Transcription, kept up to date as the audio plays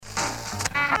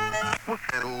Would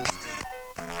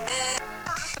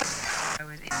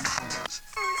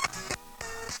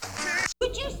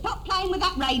you stop playing with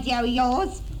that radio of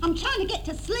yours? I'm trying to get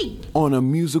to sleep. On a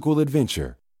musical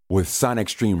adventure with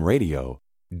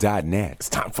SonicStreamRadio.net. It's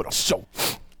time for the show.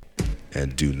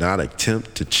 And do not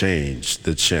attempt to change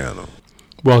the channel.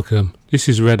 Welcome, this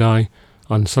is Red Eye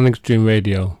on Sonic Stream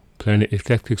Radio, playing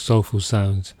eclectic soulful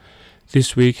sounds.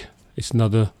 This week, it's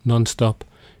another non-stop,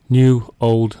 new,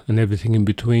 old and everything in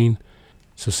between.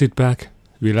 So sit back,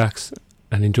 relax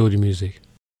and enjoy the music.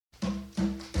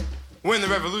 When the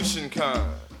revolution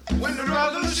comes. When the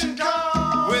revolution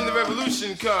comes. When the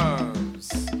revolution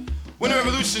comes. When the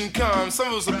revolution comes, some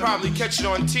of us will probably catch it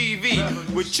on TV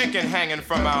with chicken hanging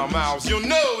from our mouths. You'll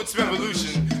know it's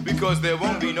revolution because there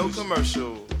won't be no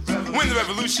commercials. When the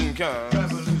revolution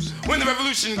comes. When the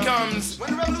revolution comes.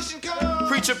 When the revolution comes.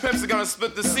 Preacher pimps are gonna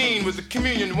split the scene with the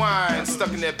communion wine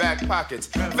stuck in their back pockets.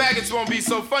 Faggots won't be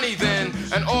so funny then,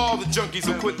 and all the junkies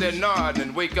will quit their nod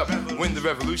and wake up when the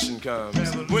revolution comes.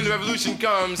 When the revolution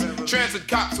comes, transit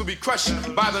cops will be crushed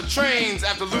by the trains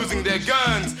after losing their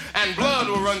guns, and blood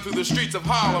will run through the streets of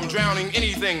Harlem, drowning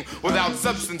anything without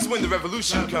substance. When the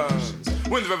revolution comes.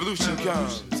 When the revolution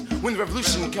comes. When the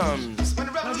revolution comes. When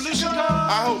the revolution comes.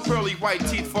 I hope pearly white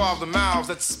teeth fall off the mouths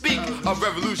that speak of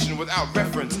revolution without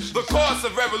reference. The course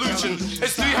of revolution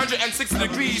is 360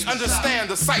 degrees. Understand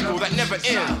the cycle that never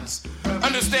ends.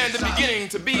 Understand the beginning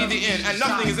to be the end, and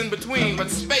nothing is in between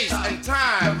but space and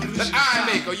time that I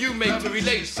make or you make to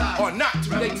relate or not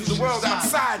to relate to the world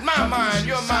outside my mind,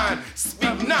 your mind.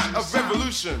 Speak not of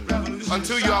revolution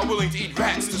until you are willing to eat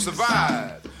rats to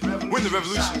survive. When the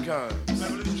revolution comes.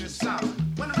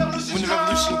 When the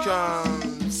revolution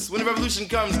comes. When the revolution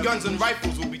comes, guns and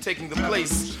rifles will be taking the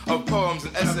place of poems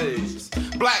and essays.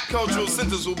 Black cultural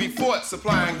centers will be forts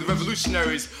supplying the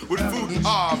revolutionaries with food and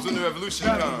arms when the revolution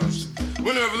comes.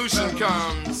 When the revolution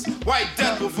comes, white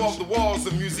death will fall off the walls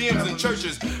of museums and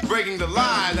churches, breaking the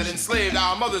lie that enslaved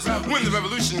our mothers. When the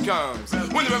revolution comes.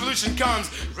 When the revolution comes,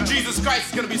 Jesus Christ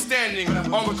is going to be standing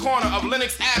on the corner of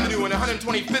Lenox Avenue and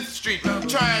 125th Street,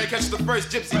 trying to catch the first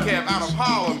gypsy cab out of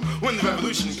Harlem. When the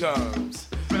revolution comes.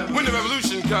 When the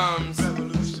revolution comes,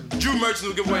 Jew merchants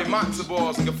will give away matzo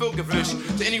balls and gefilte fish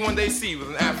to anyone they see with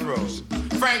an afro.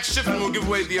 Frank Shippen will give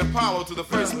away the Apollo to the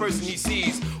first person he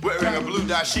sees wearing a blue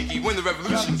dashiki. When the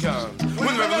revolution comes.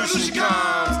 When the revolution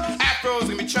comes, afros are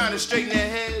going to be trying to straighten their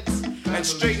heads, and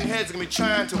straighten heads are going to be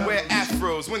trying to wear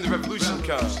afros. When the revolution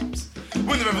comes.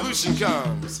 When the revolution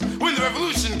comes. When the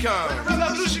revolution comes. When the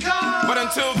revolution comes. But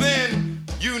until then,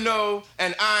 you know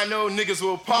and I know niggas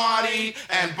will party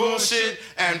and bullshit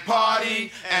and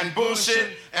party and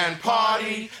bullshit and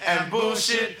party and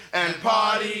bullshit and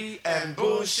party and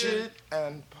bullshit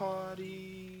and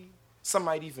party. Some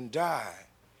might even die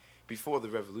before the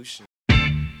revolution.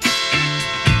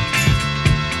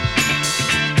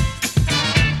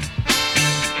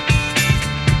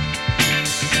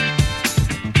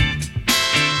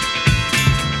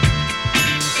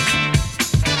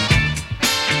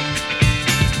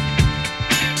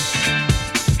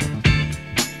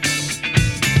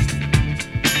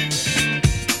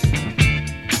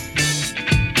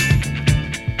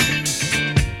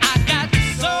 I got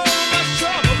so much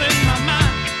trouble in my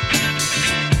mind.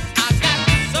 I got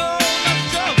so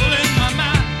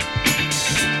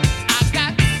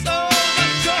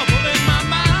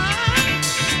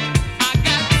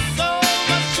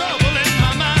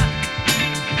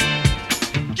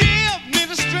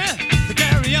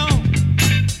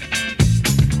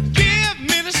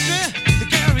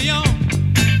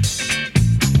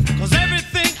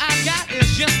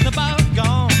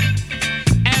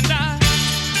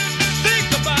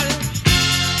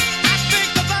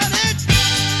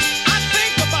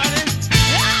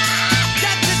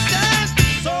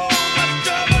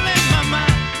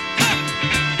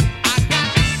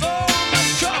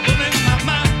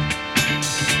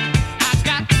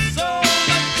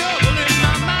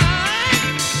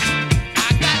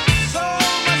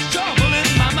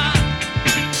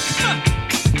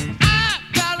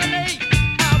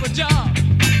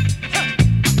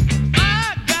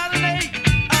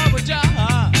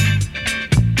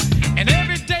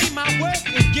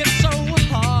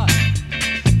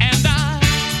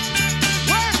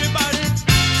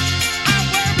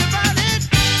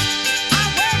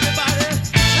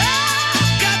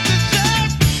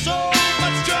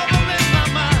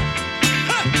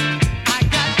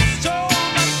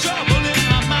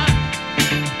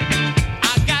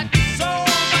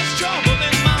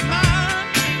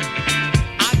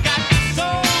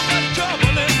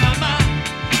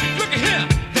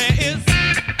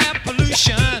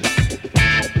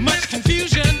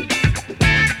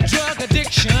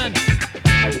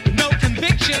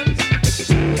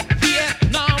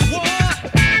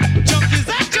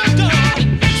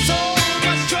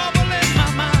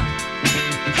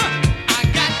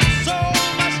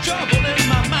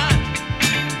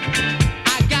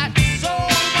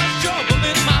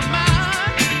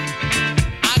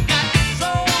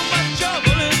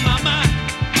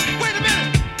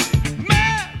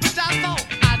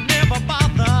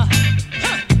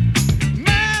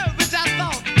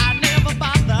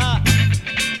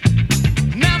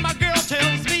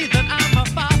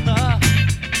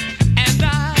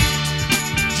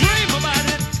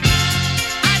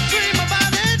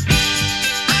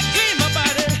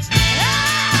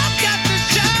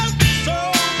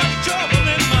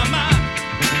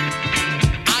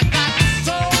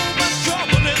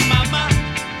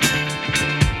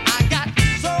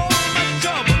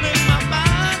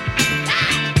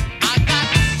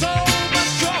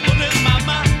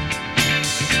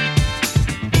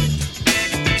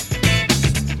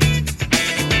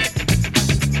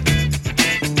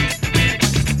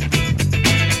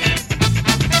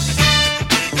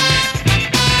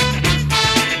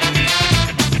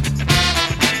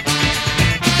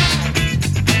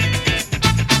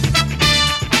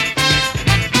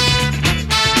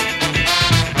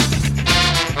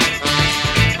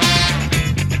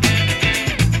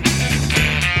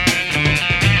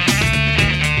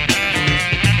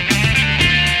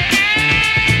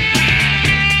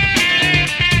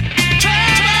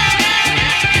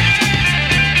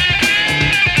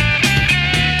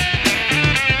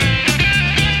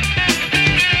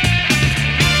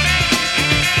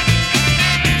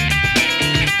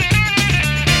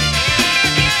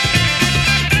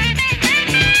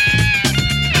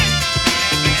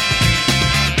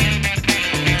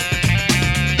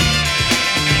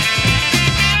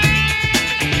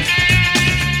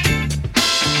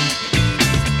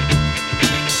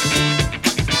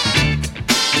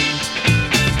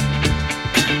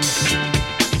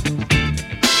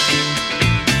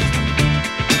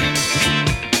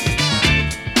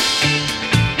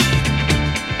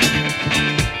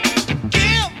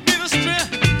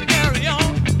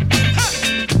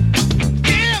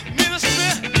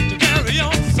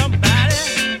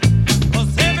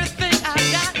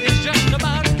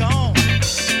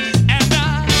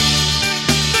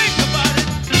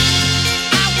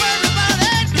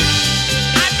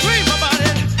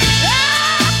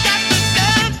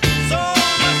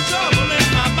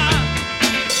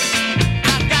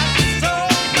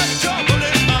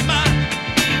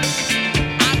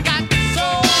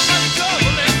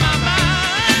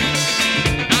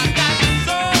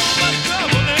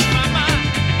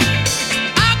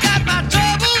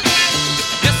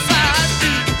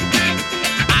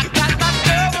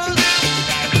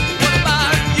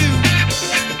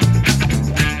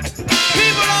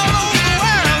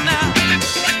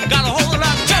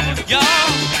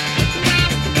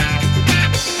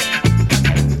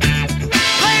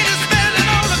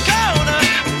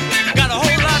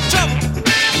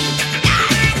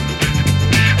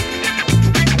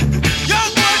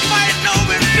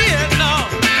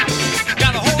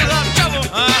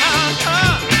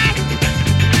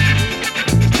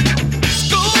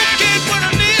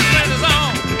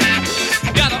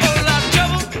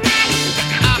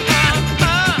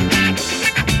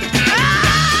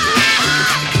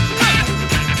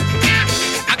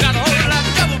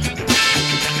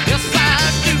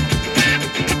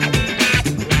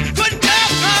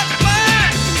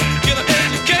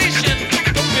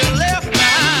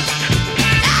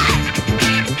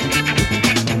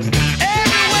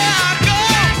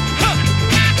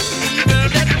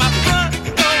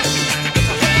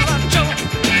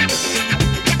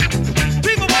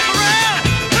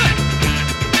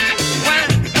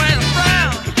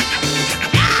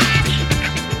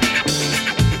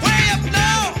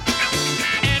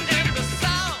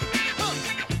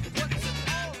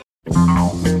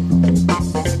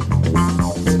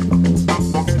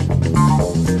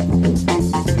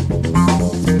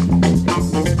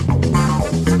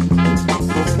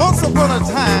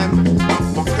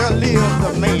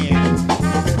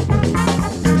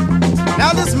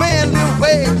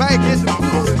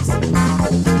woods.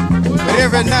 But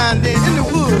every now and then, in the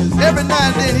woods, every now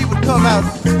and then he would come out,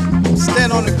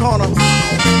 stand on the corner,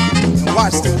 and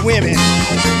watch the women,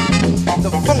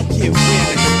 the funky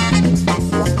women.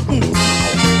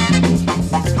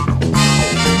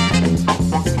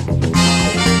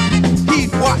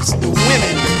 He'd watch the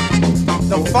women,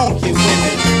 the funky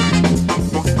women.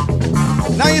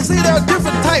 Now you see there are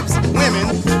different types of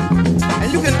women,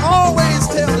 and you can always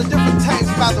tell the different types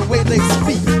by the way they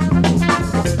speak.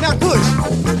 Now Kush,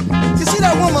 you see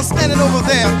that woman standing over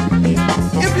there?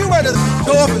 If you were to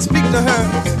go up and speak to her,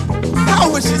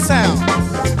 how would she sound?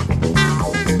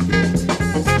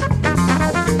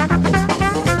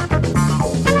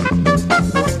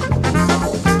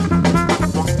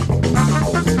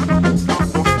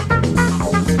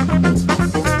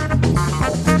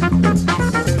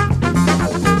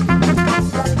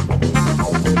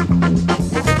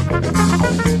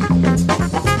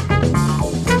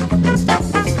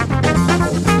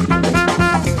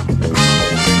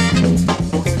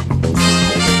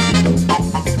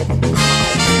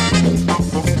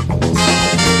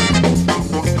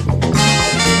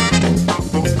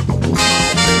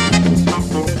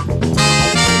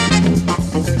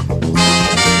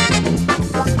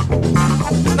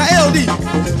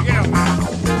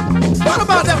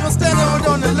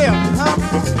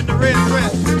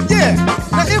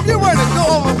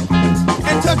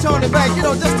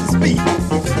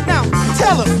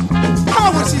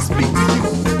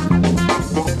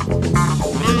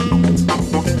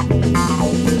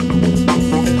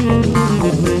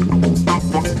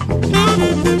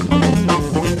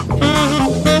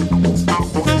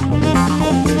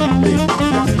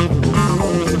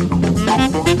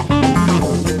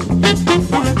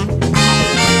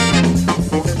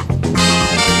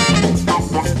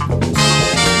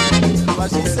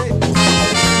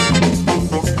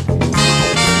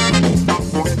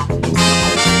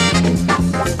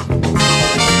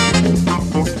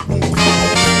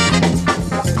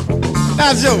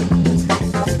 Joe,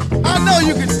 I know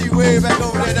you can see way back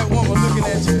over there that woman looking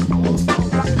at you.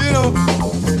 You know.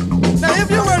 Now if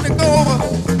you were to go over,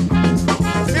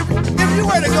 if you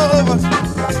were to go over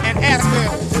and ask her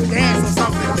to dance or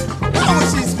something, how would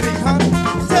she speak, huh?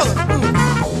 Tell her.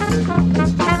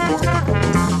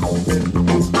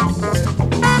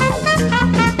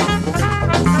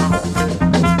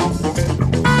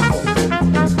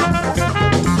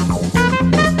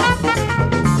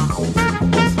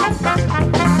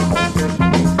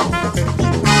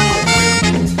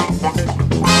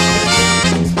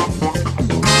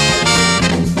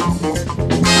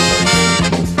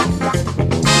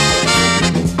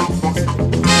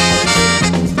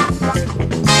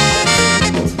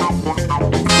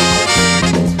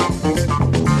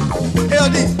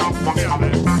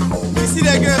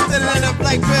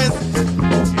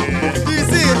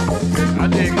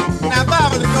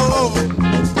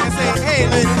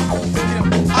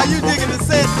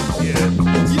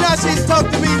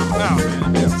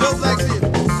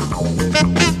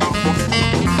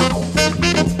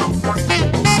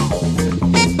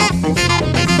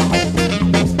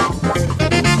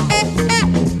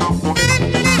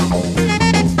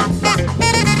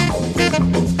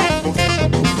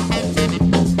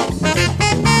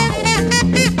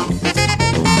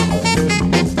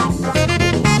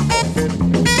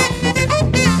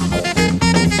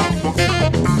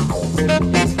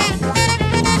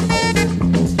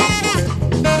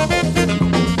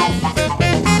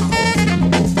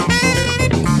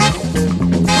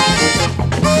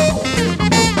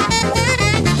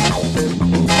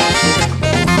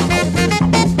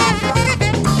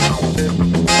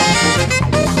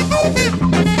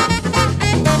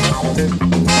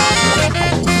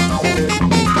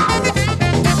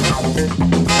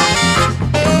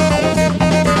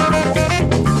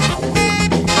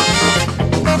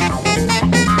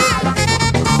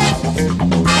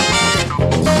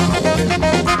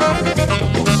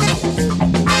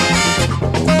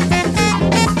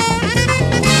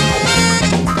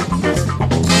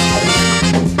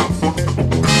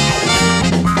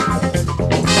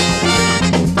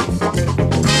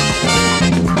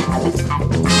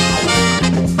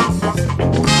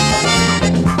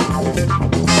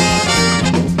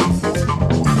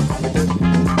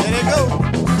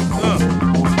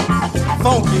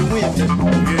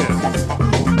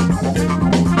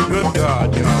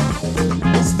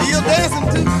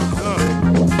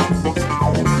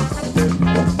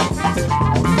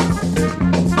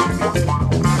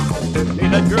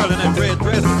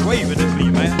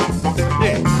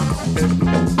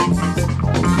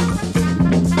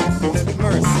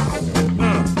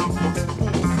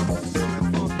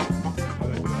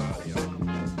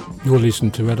 You're listening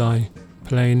to Red Eye,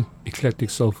 playing eclectic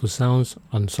soulful sounds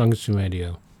on Sonic Stream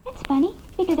Radio. That's funny,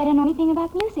 because I don't know anything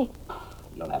about music.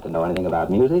 You don't have to know anything about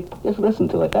music. Just listen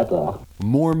to it, that's all.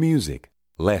 More music,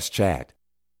 less chat.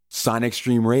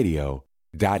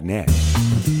 SonicStreamRadio.net.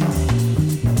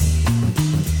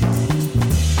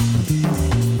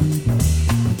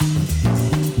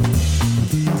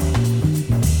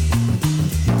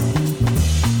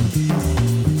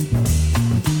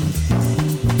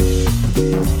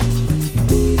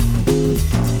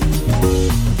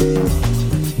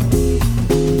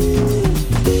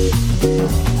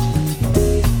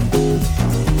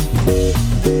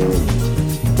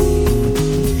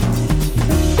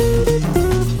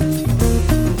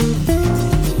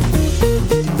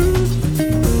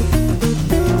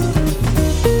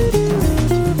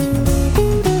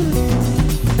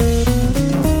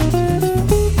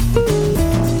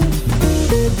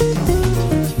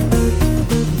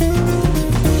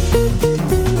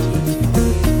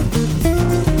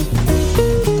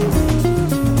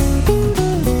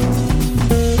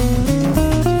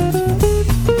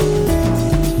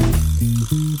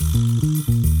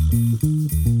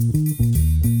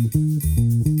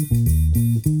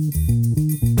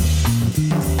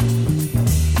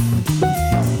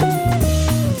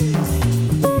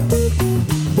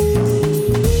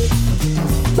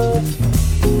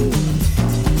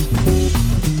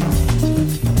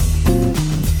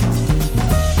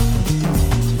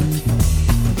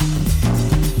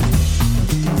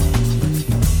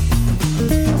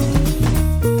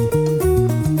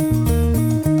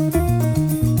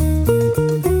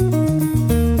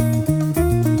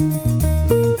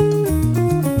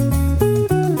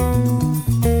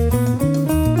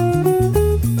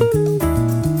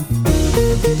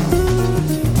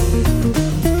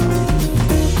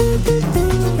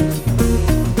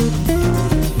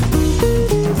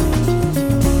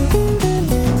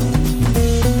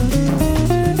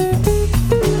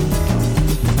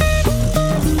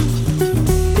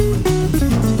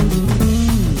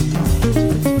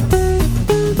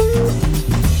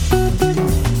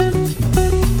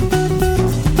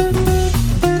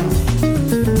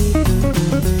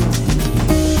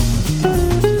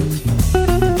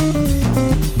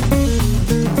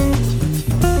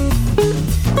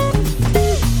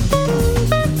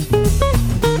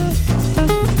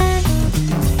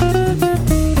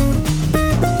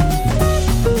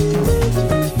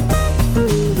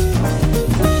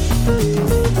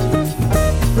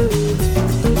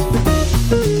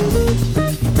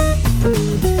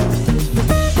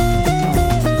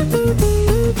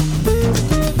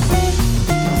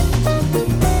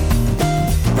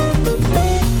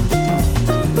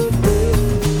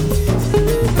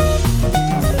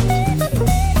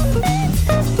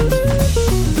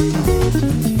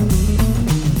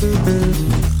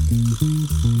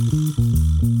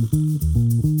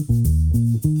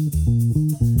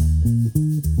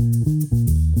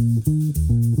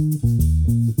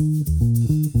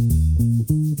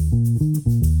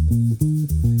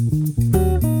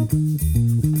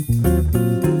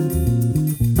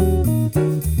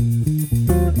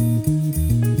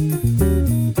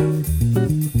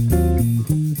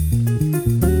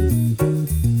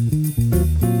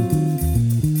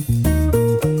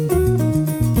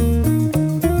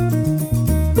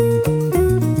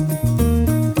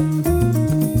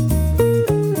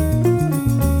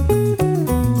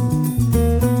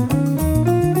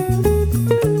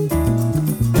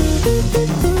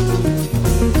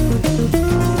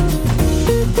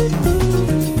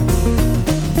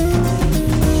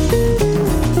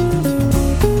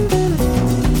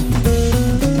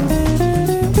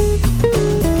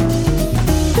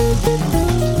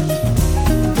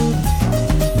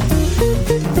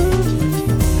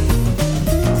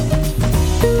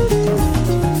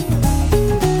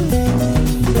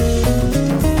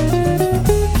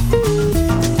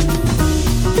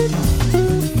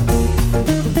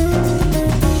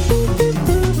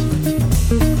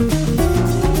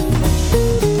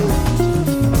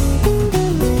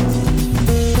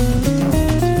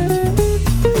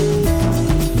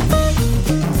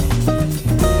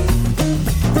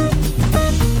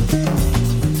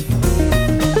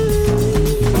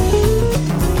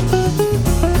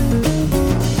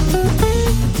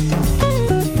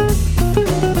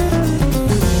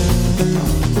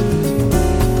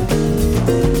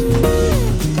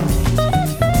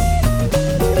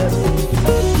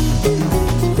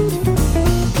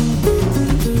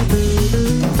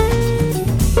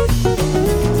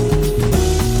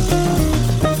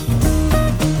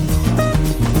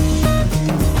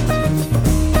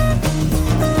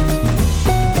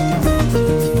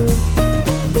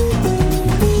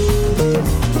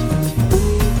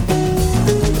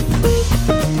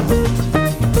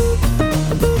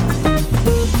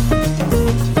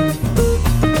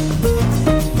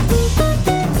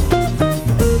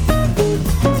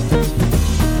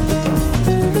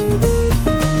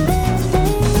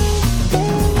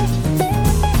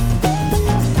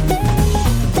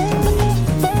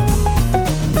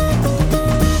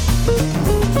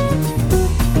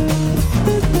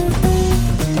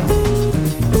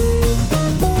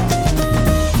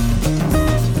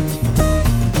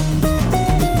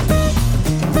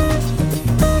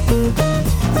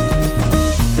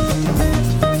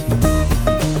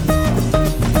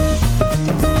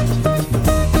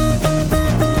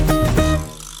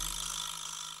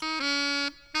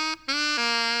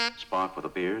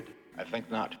 feared? I think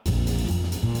not.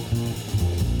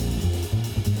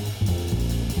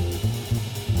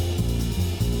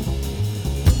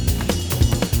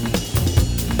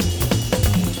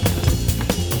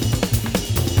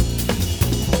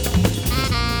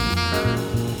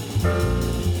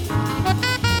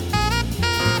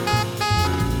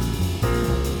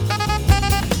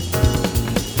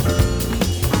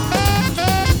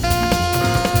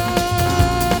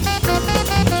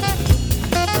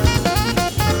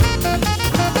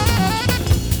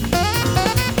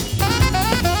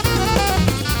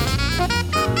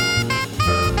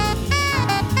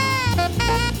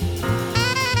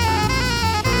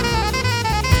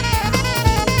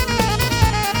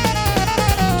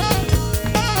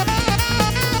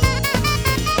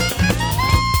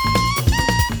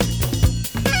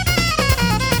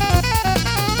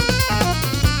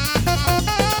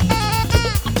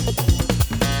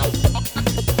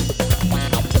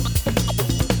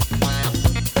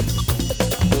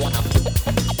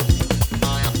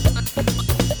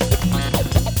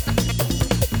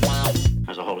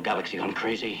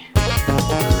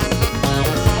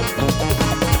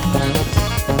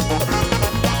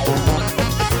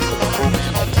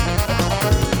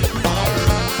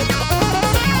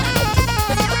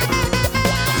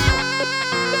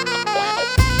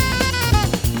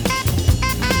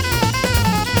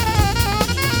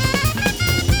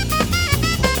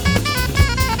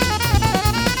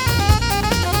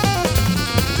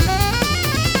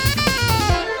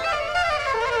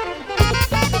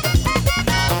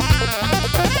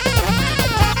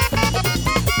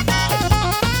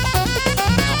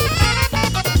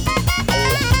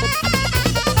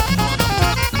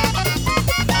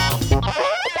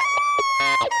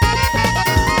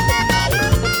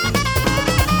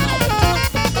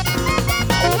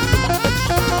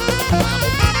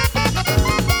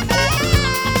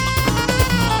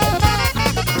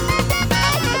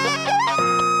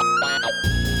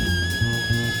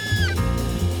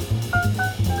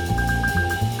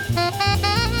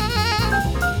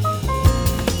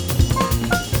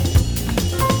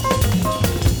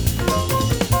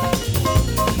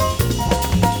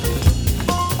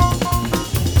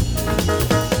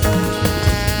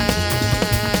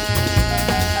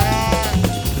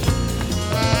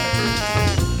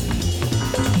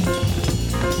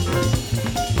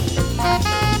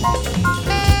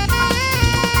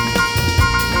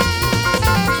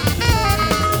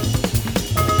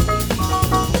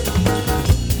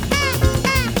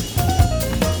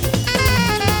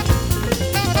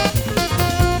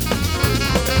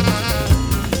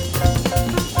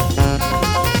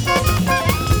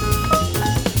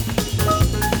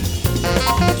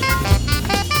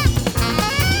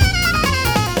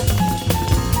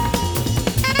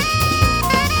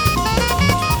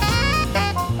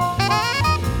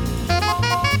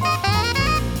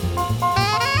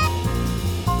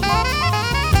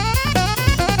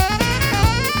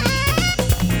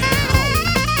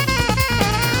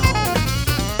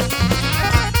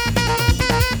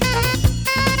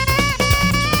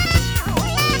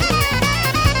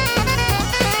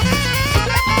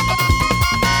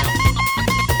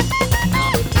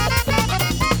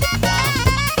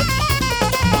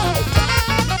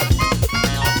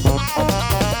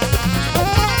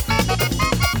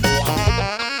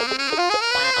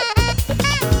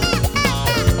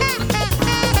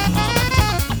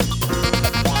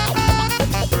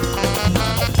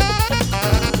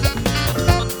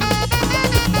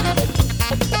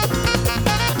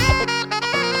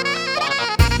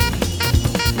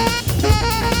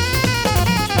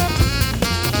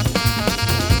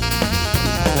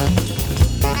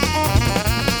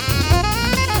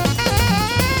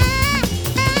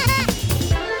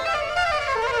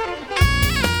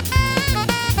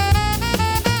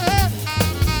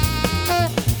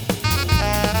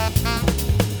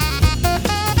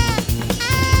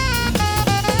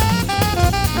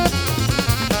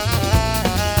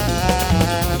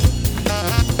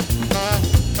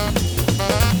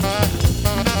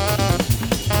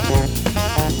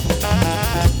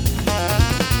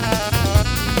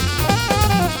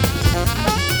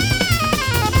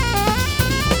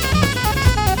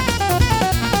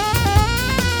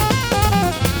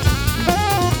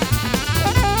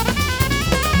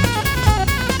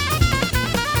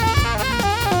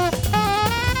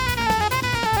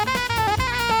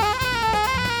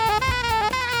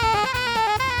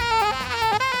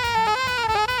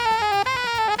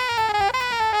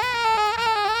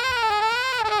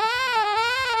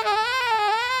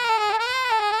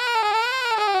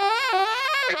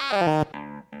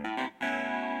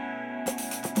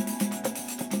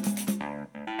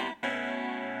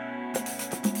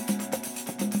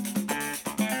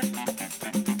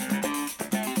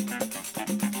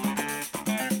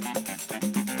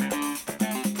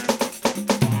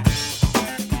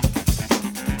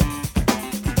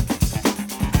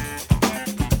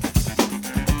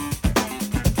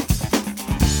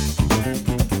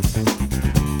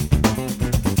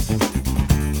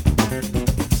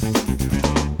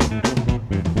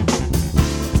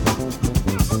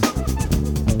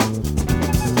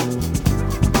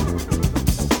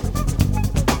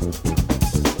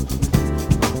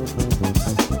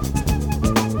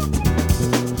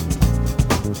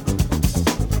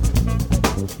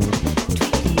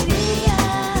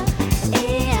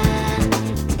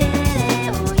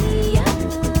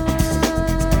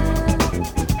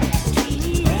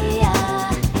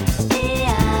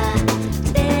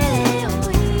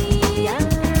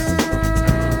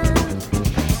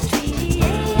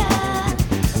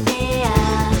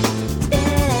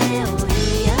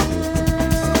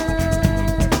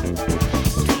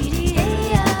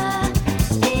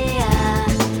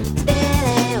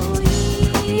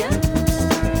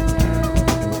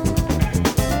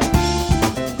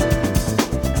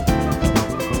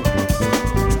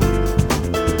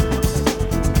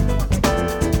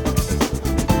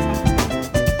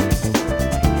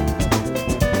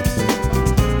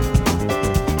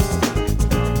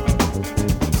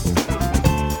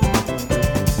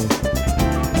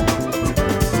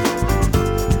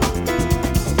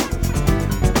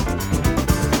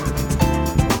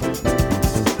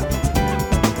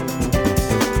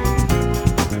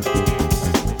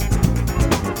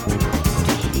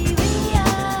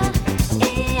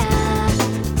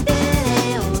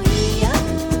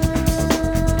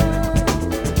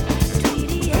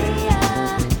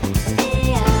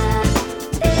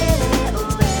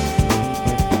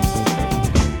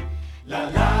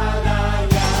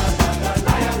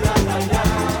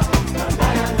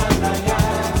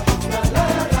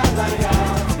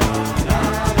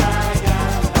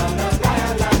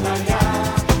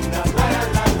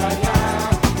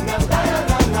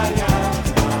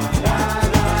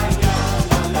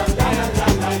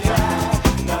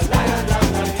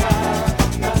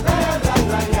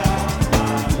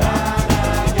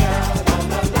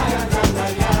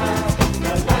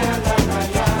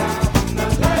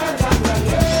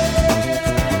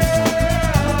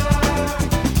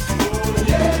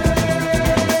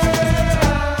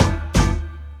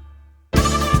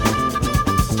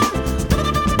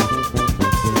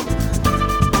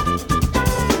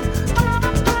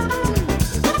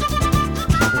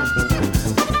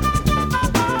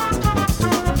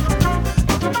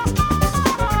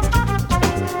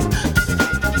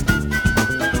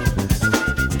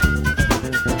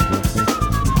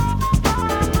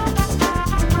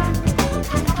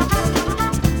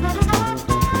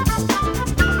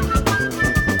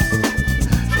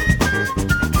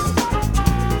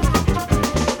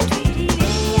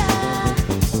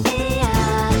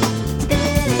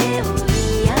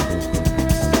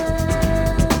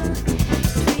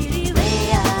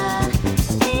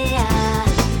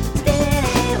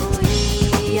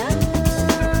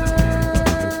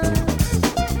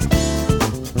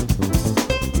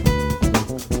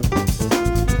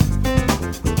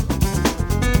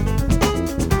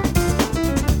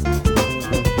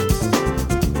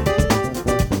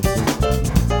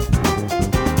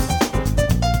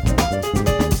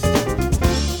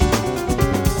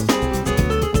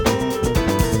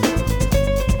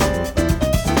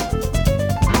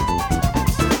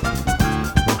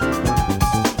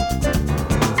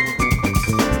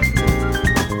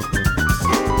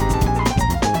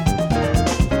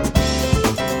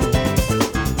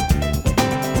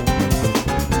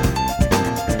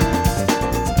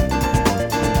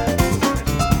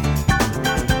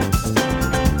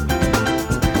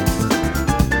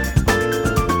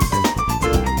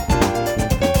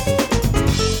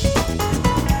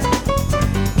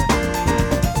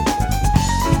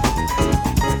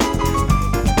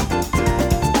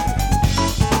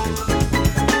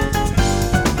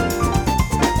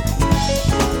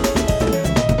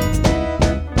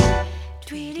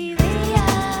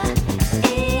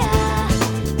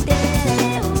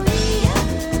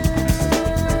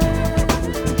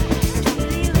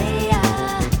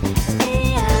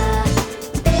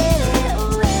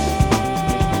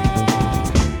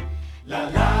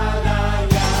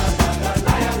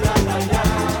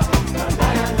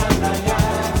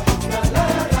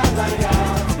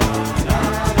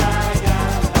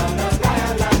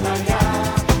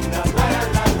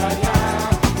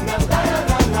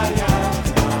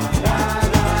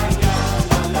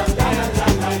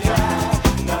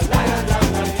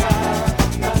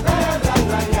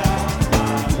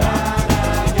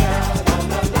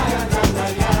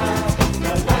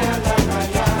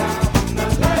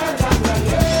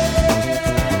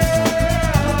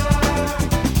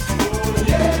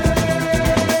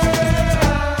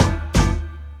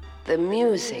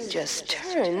 music just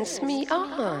turns me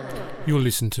on. You'll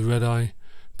listen to Red Eye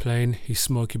playing his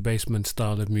smoky basement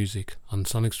style of music on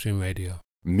Sonic Stream Radio.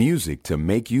 Music to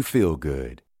make you feel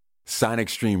good.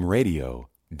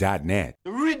 SonicStreamRadio.net.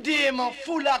 Redeemer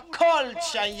full of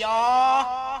culture,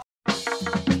 y'all.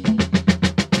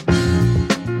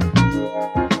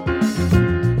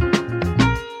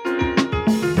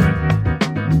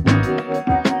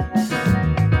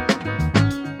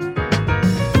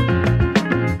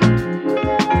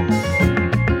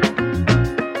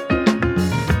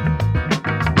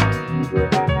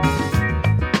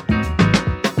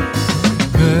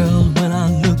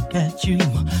 You,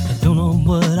 I don't know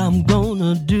what I'm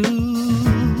gonna do,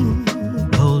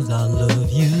 'cause I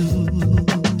love you.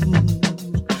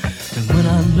 And when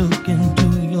I look into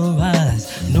your eyes,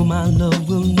 I know my love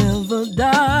will never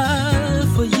die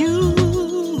for you,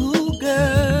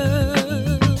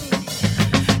 girl.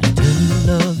 You tell me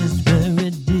love is very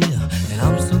dear, and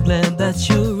I'm so glad that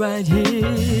you're right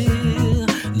here,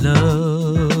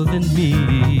 loving me.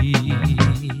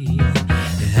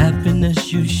 The happiness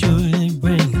you surely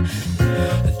bring.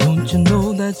 Don't you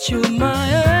know that you're my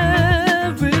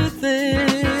everything?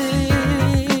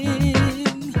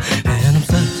 And I'm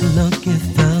such a lucky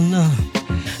fella.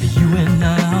 You and I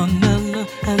are mellow,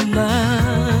 and I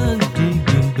dig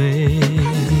you, babe.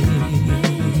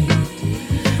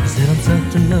 I said I'm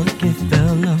such a lucky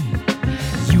fella.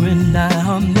 You and I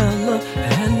are mellow,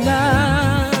 and I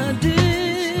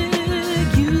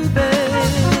dig you,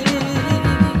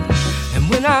 babe. And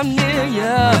when I'm near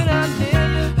you,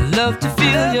 love to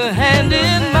feel your hand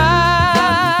in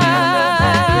mine,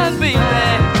 baby.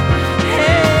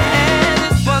 Hey,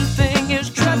 this one thing is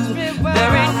true.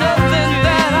 There ain't nothing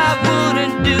that I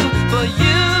wouldn't do for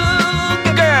you,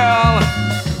 girl.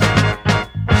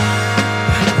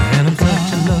 And I'm such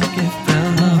a lucky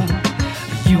fella.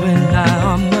 You and I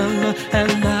are mellow,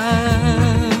 and I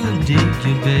dig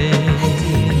you, babe.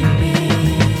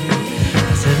 I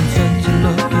said I'm such a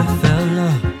lucky fella.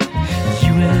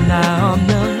 You and I are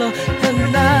mellow,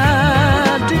 and I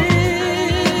dig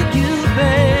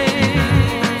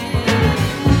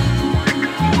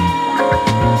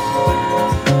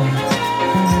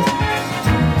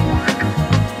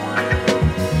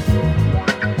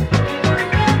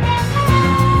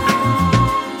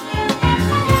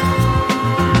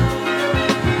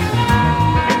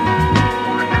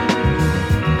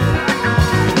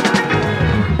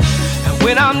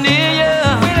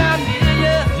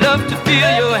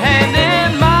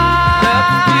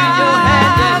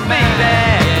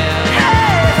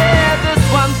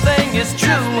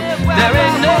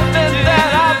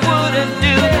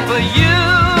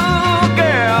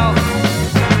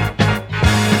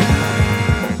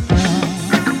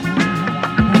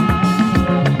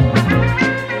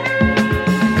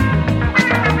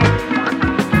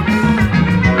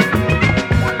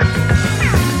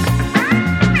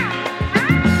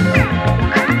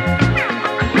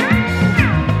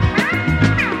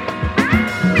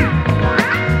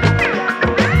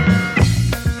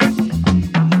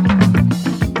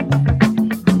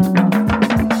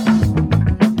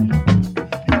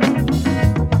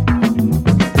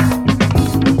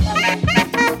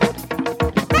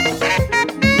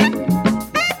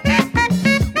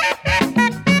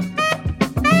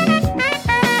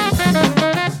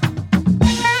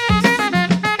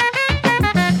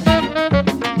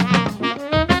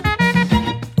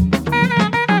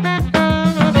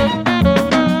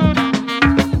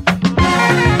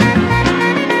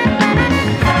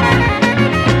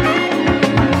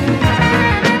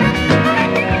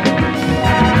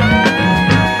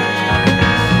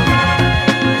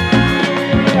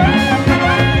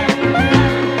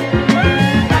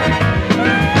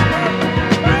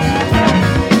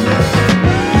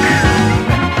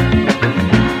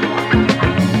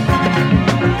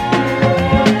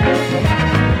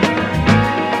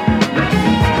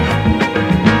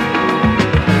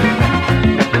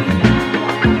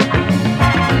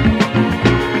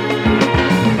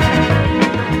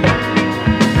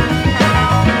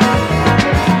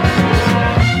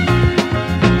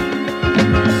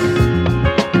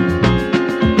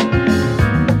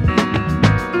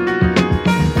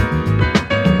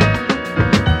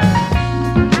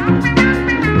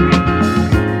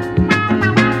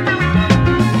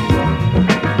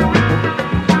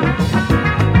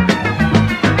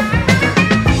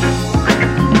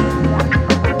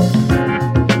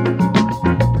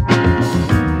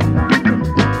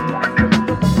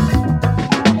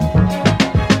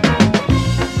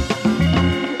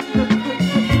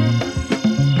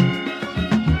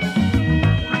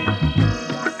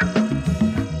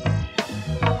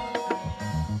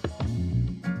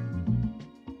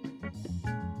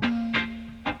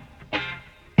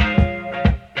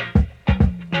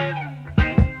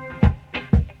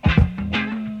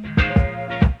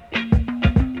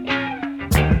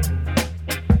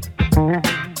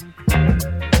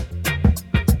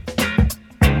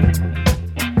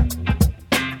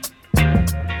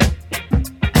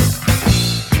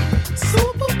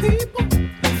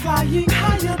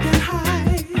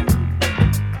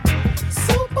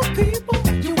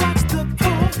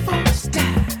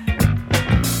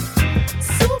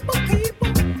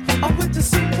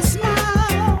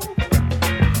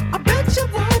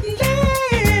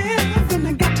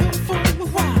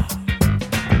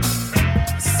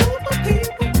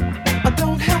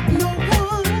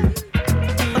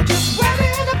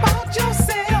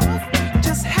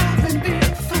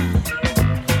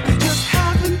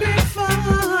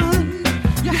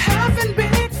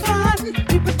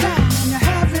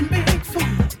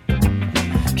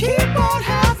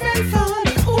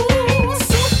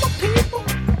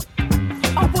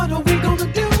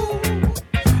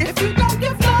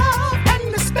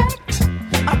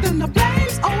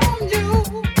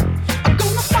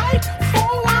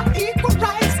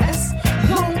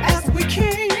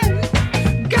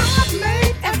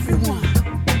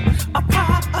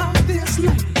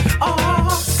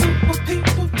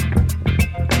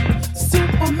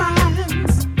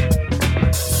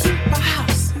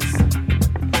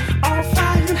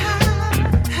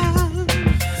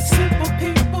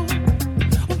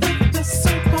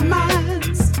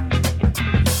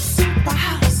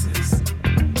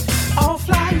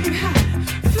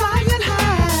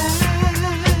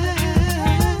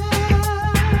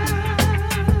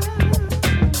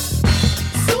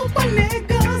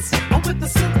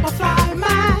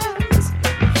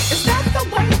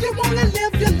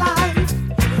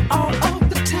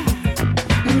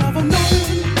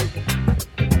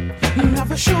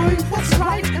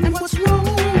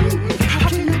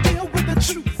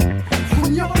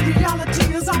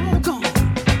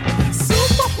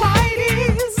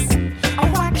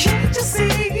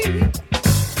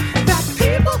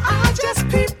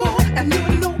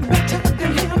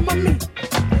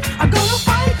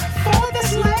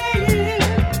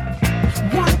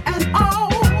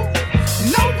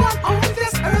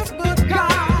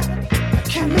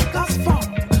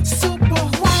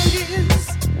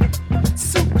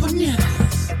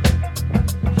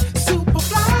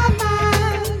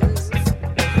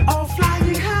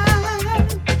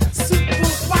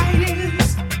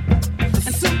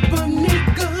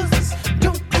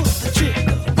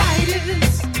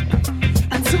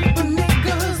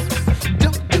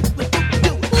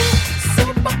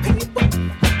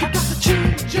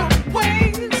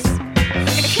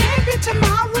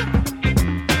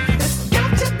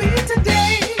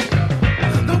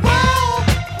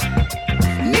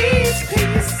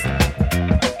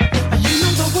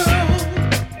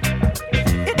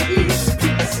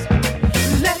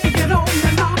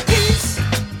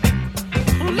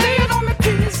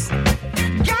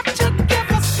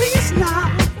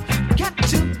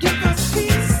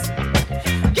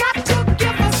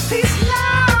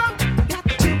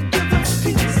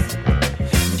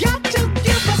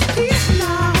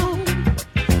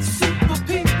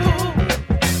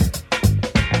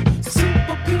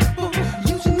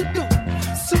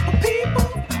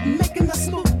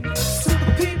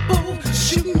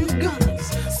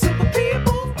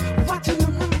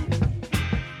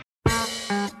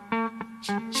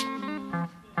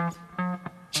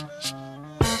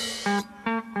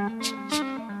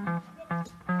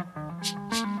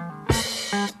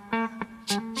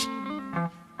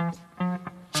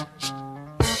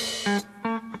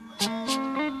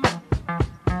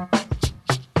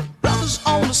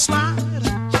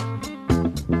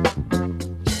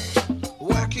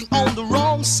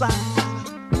side.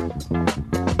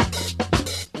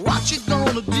 What you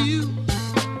gonna do?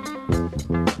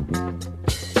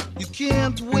 You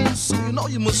can't win, so you know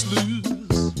you must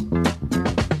lose.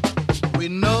 We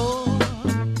know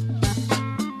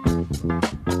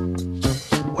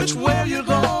which way you're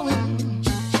going.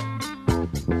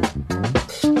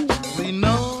 We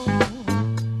know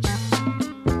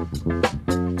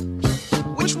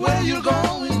which way you're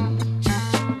going.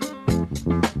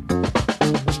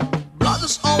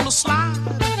 Brothers on the slide.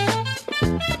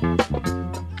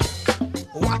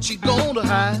 What you gonna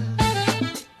hide?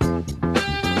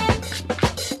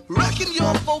 Reckon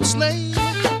your folks' name.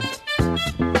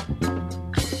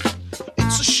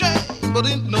 It's a shame, but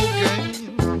ain't no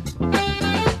game.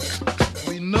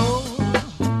 We know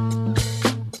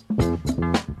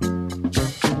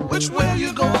which way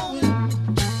you're going.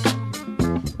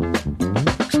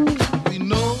 We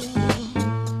know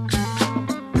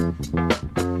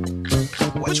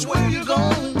which way you're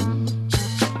going.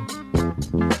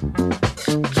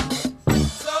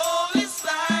 Slowly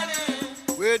sliding,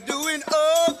 we're doing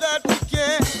all that we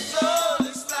can.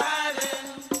 Slowly sliding,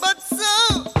 but so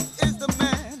is the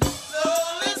man.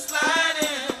 Slowly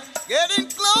sliding, getting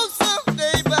closer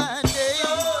day by day.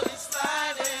 Slowly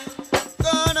sliding,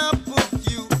 gonna put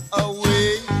you away.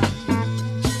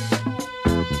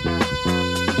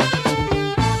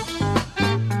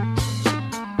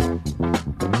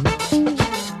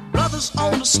 Brothers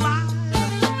on the slide,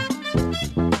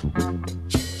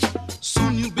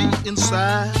 soon you'll be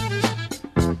inside.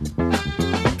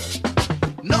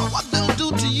 Know what they'll do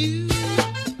to you,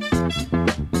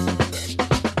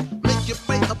 make you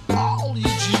pay up all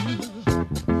you due.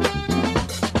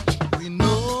 We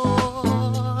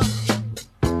know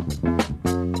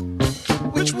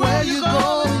which way you're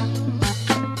going.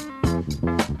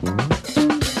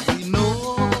 We know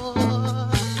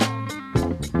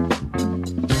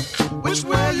which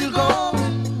way you're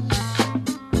going.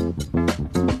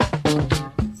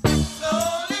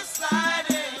 Slowly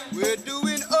sliding, we're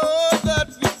doing all that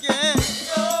we can.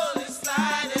 Slowly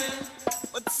sliding,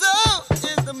 but so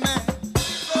is the man.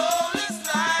 Slowly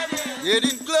sliding,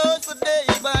 getting closer day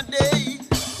by day.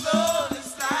 Slowly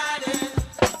sliding,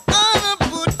 gonna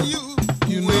put you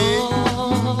away.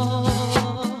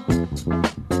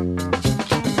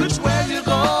 Which way you're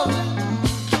going?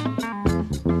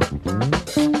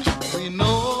 We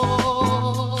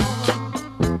know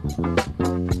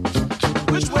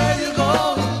which way you're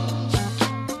going.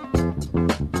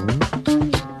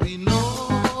 We know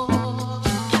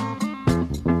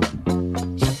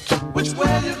which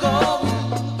way you're going.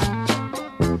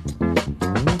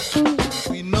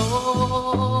 We know.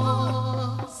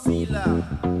 Sila.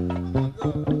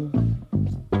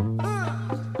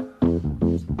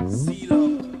 Silo.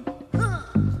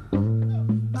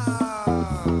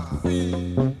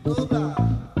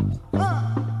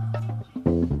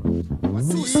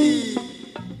 Susi.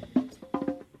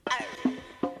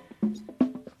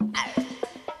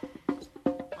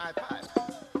 My pipe.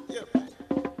 Your pipe.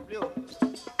 Real.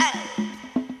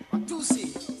 Tusi.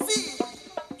 See.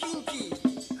 Kinky.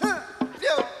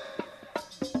 Yo.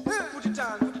 Put it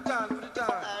on, put it on, put it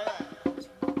on.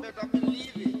 Better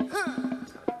believe it.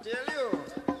 Tell you.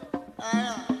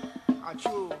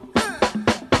 Achoo.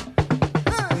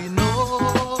 We know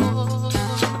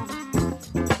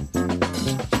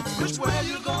which way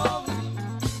you're going.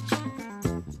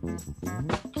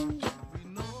 We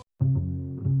know.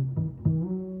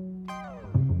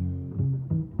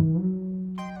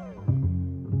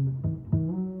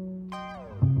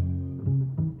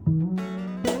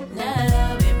 Now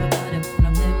everybody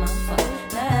wanna play my phone.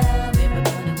 Now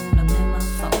everybody wanna play my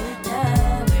phone.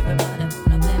 Now everybody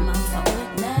wanna play my phone.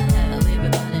 Now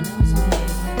everybody knows me.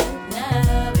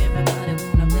 Now everybody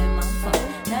wanna play my phone.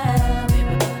 Now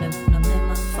everybody wanna play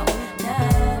my phone. Now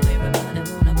everybody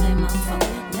wanna play my phone.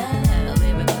 Now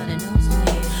everybody knows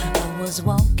me. I was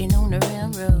walking on the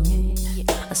railroad.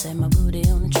 I set my booty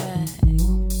on the track.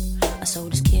 I saw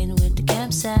this kid with the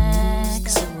knapsack,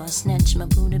 so I snatched my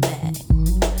booty back.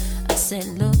 I said,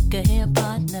 look here,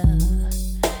 partner,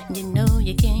 you know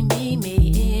you can't be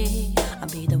me. I'll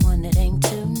be the one that ain't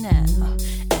too now,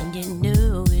 and you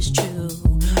know it's true.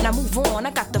 Now move on,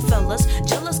 I got the fellas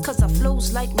jealous cause I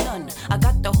flows like none. I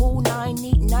got the whole 9,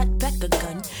 need not back a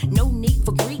gun. No need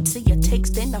for greed, see your takes,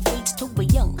 then I fades to a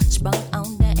young. Sprung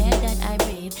on the air that I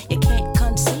breathe. You can't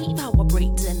conceive how I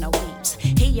breathe and I weaves.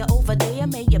 Here over there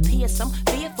may appear some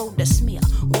fearful to smear.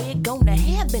 We're gonna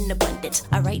have in abundance.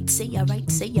 Alright, say alright,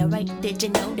 say alright, did you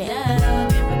know that? Now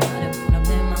everybody wanna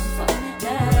play my phone.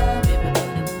 Now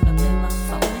everybody wanna play my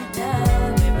phone. Now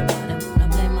everybody wanna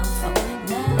play my phone.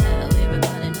 Now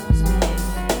everybody knows me.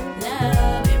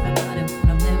 Now everybody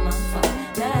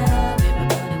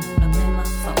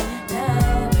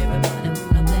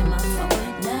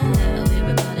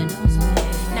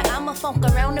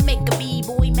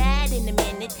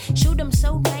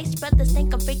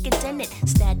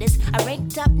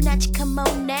notch, come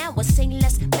on now. We'll sing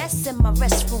less mess in my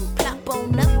restroom. Plop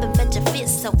on up and bet your fear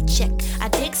so check. I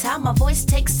digs how my voice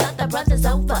takes other brothers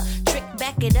over. Trick,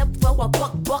 back it up, throw a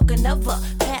walk another.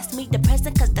 Pass me the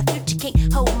present, cause the future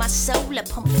can't hold my soul. I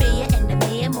pump fear in the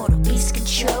mirror, mortal beast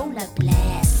control. I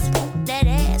blast, pump that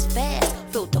ass fast,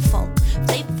 feel the funk.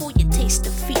 Flavorful, you taste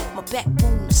the feet. My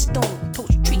backbone, the stone,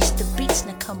 toast trees, the beats.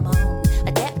 Now come on,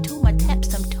 adapt to my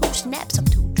taps. I'm two snaps, I'm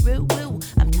too through.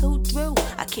 I'm too through.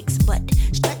 I kicks butt,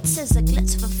 struts as a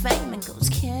glitz for fame and goes,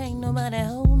 can't nobody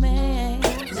hold me.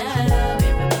 Love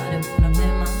everybody wanna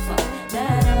play my phone.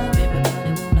 Love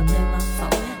everybody wanna play my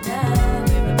phone. Love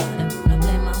everybody wanna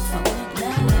play my phone.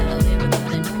 Love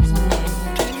everybody knows me.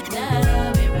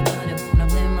 Love everybody wanna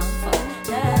play my phone.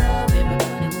 Love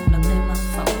everybody wanna play my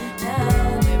phone.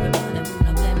 Love everybody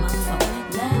wanna play my phone.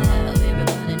 Love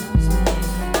everybody knows me.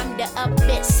 I'm the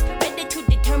abyss, ready to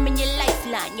determine your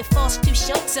lifeline. Your falls too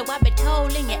short, so I've been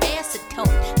told in your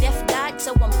acetone. Deaf died,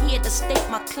 so I'm here to state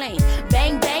my claim.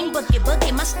 Bang, bang,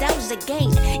 boogie, my style's a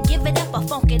game. Give it up, I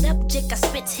funk it up, jig, I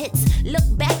spits hits. Look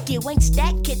back, you ain't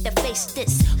stack, kid, to face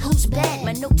this. Who's bad?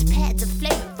 My notepads are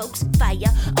flaming, folks.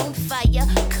 Fire, on fire,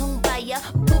 kumbaya,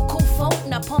 buku folk.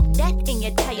 Now pump that in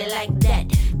your tire like that.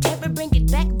 Terror, bring it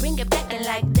back, and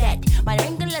like that. My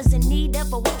wrangler's in need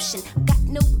of a washing. Got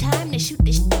no time to shoot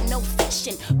this shit, no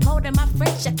fashion. Pardon my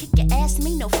French, I kick your ass,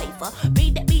 me no favor.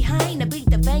 Read that behind, I be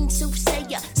the vain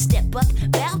soothsayer. Step up,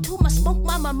 bow to my smoke,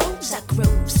 mama moves, I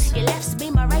grooves. Your lefts be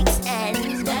my rights, and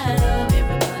love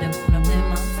everybody wanna play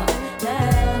my phone.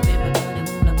 Love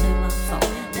everybody wanna play my phone.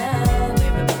 Love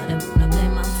everybody wanna play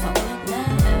my phone.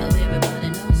 Love everybody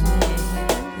knows me.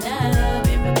 Love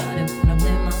everybody wanna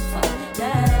play my phone.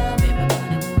 Love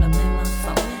everybody wanna play my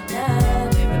phone.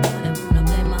 Love everybody wanna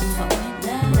play my phone.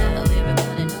 Love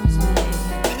everybody knows me.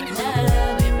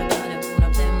 Love everybody wanna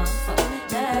play my phone.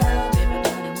 Love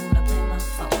everybody wanna play my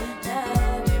phone.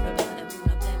 Love everybody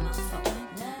wanna play my phone.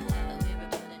 Love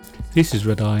everybody. This is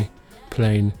Red Eye,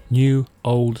 playing new,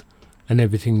 old, and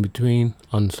everything in between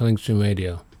on Sonic Stream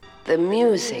Radio. The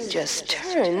music just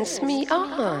turns me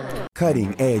on.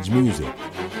 Cutting edge music.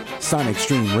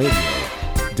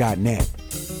 SonicStreamRadio.net.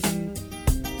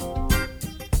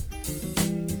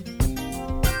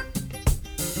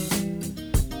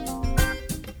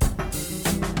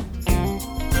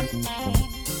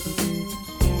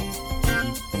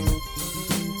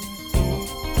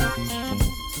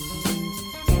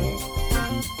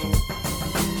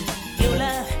 Your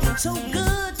love so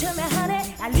good to me,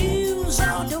 honey, I lose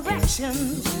all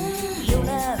direction. Your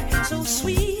love so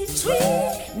sweet,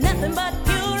 sweet, nothing but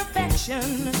pure affection.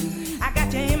 I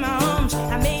got you in my arms,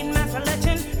 I made my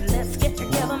selection. Let's get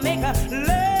together, make a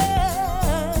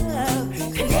love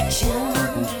connection.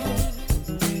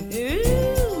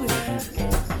 Ooh.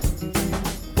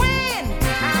 When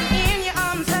I'm in your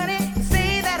arms, honey,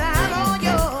 say that I'm all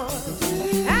yours.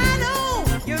 I know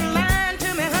you're lying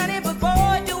to me, honey, but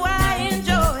boy, do I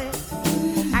enjoy it.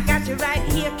 I got you right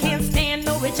here, can't stand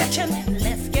no rejection.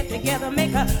 Let's get together,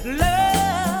 make a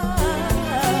love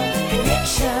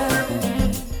connection.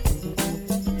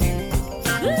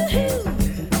 Woo-hoo.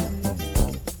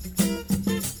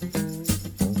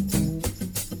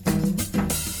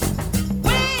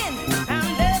 When I'm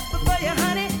desperate for you,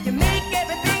 honey, you make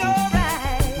everything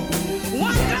alright.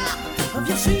 One drop of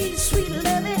your sweet, sweet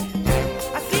loving,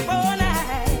 I sleep all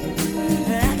night.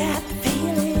 I got the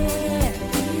feeling,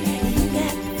 you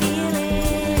got the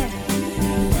feeling.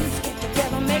 Let's get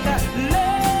together, make a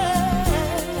love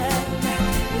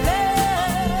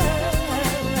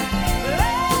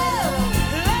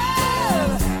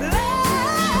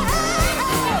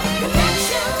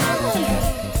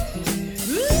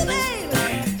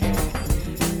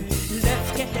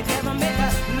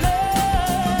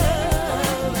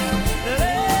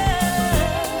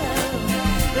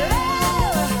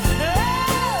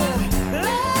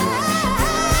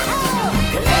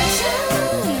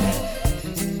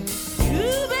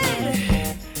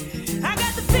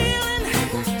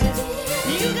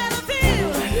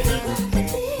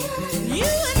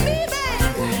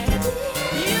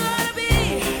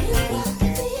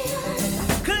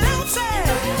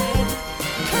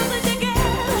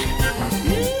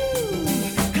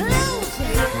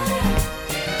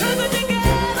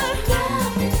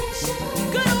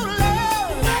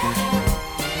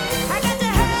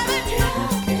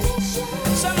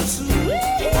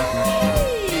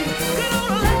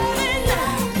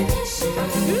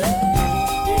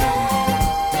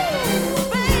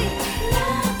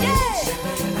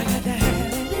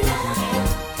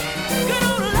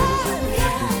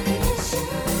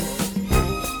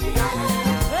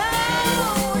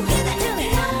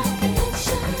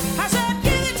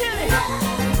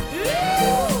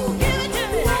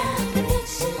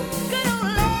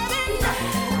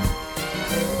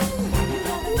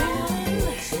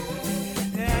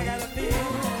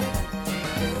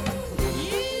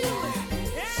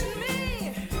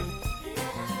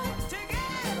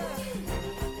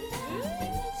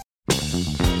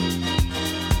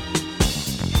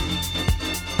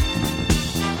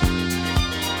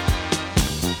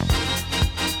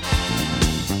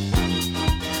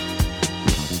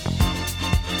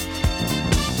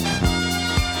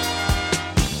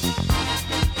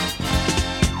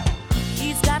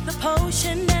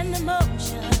motion and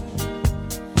emotion.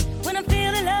 When I'm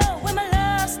feeling low, when my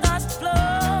love starts to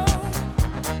flow,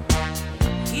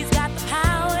 he's got the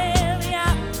power every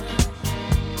hour.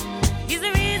 He's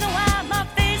the reason why my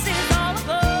face is all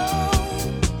aglow.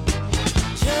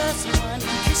 Just one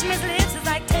kiss from his lips is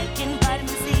like taking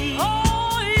vitamin C.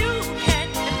 Oh, you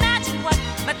can't imagine what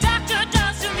my doctor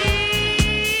does to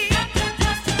me.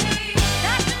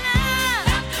 Doctor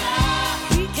Love,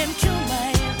 he can cure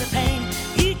my every pain.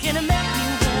 He can make me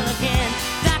well again.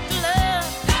 Doctor Love,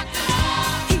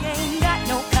 he ain't got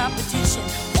no competition.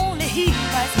 Only he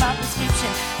writes my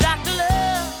prescription. Doctor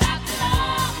Love, Doctor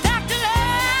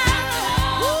Love,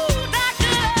 ooh, Doctor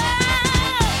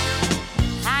Love.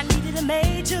 I needed a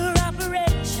major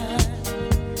operation.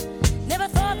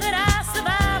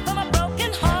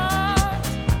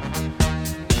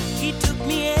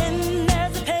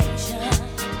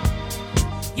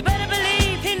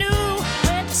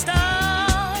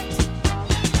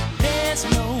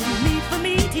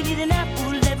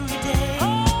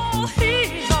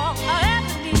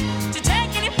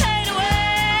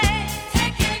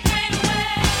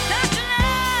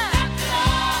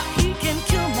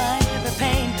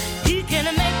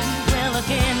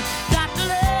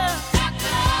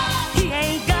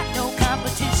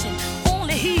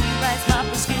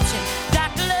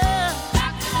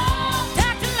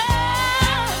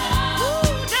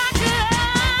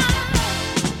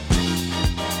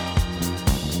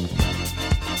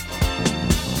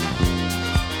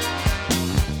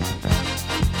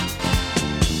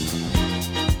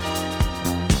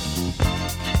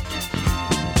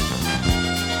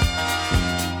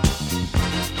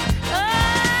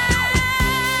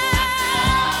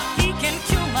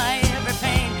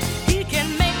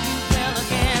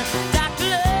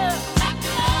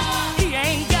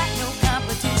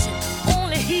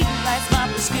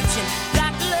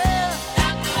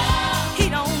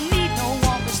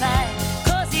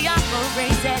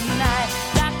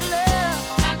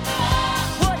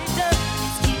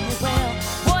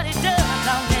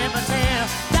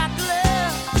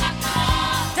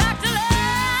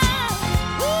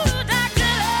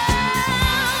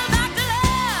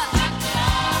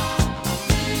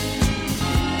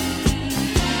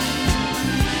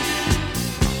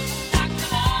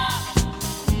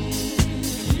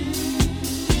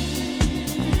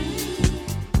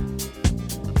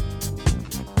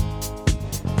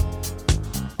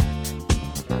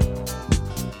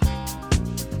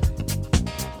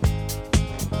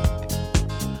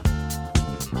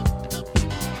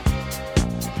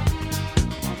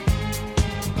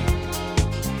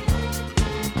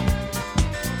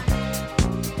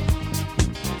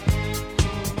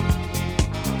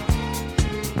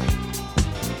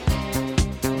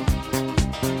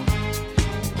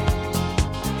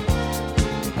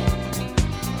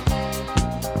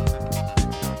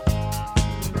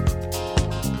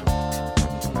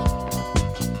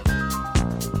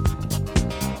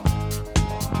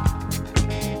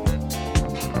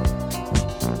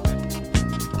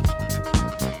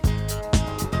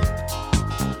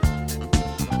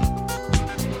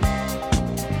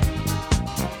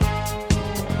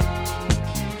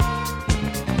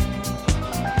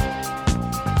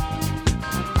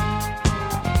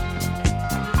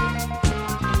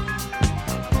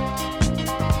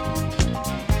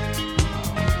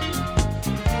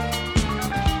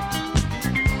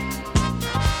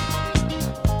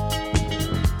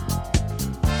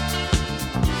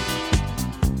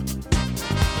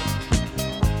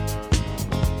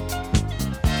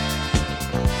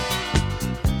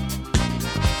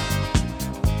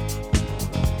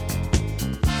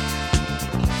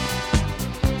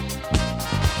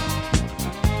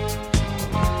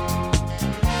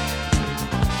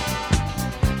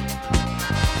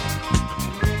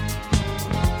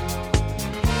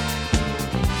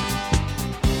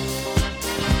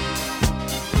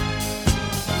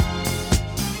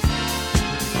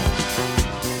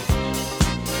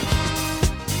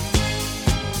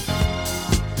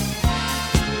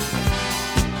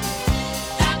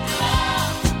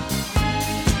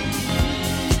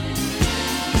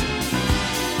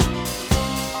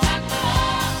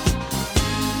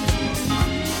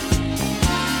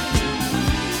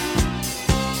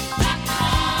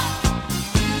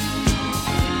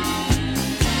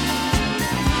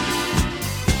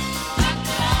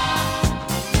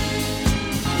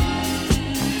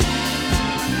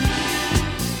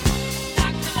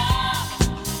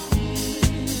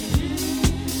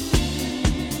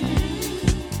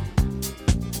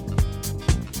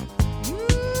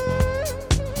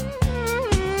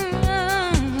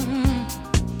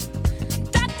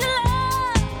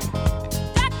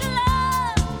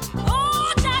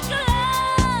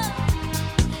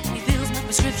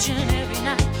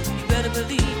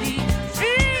 believe he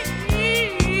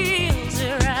feels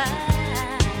it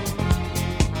right.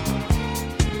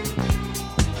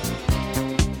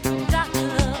 Dr.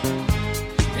 Love,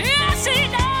 yes he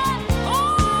does.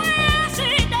 Oh, yes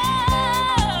he does.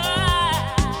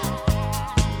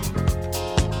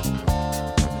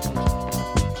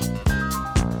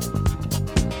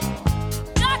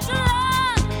 Dr.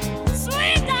 Love,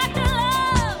 sweet Dr.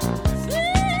 Love,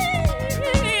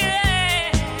 sweet,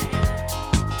 yeah.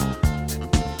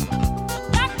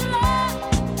 Dr.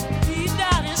 Love, deep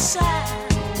down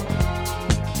inside,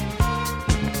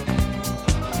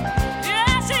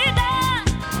 yes he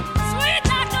does. Sweet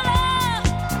Dr. Love,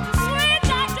 sweet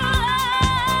Dr. Love.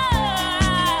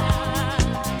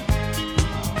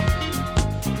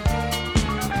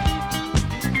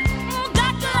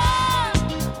 Dr. Love,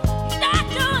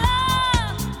 Dr.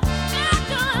 Love,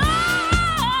 Dr. Love.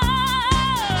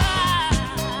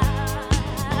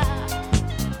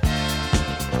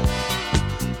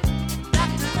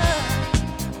 Dr. Love,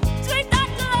 sweet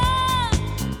Dr. Love,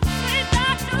 sweet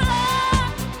Dr.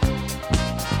 Love.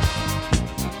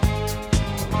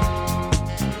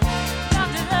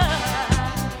 Dr.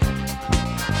 Love,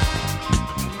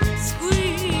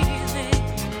 squeeze me,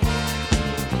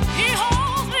 he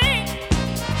holds me.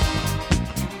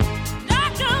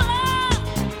 Dr. Love,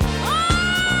 oh,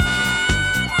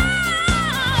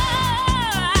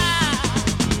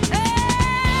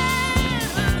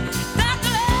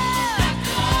 Dr.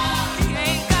 Love, he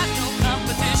ain't got no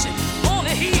competition.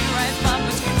 Only he writes my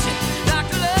prescription.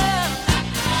 Dr. Love,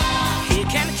 he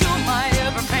can cure my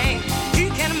every pain. He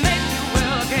can make you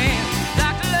well again.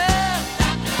 Dr. Love,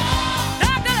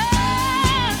 Dr.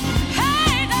 Love,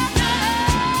 hey, Dr.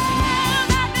 Love,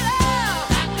 Dr. Love.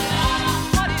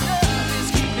 What he does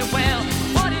is keep me well.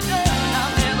 What he does,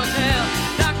 I'll never tell.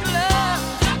 Dr. Love,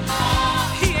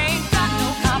 he ain't got no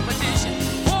competition.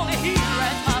 Only he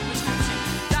writes my prescription.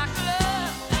 Dr.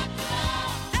 Love,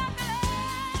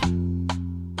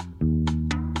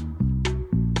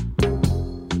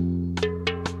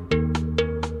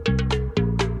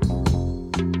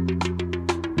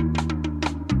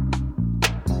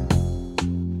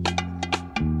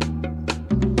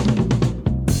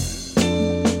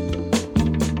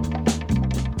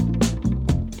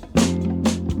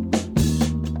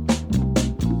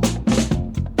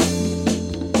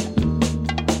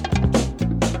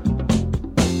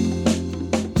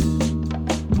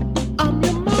 I'm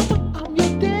your mama, I'm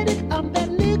your daddy, I'm that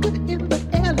nigga in the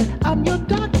alley. I'm your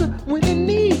doctor when in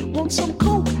need. Want some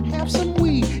coke, have some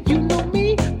weed. You know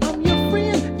me, I'm your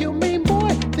friend, your main boy,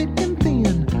 thick and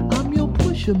thin. I'm your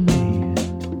pusher man.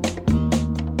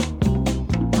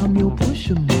 I'm your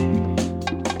pusher man.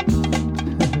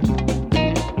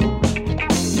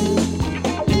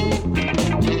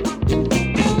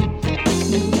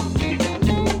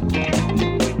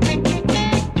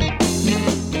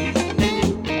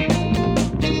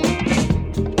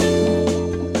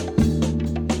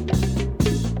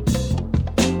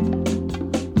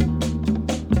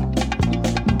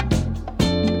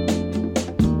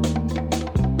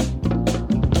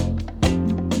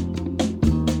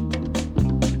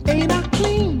 Ain't I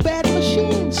clean, bad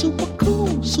machine, super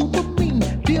cool, super mean,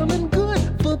 feeling good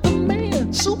for the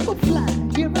man, super fly,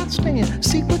 here I stand,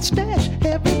 secret stash,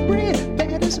 heavy bread,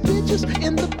 baddest bitches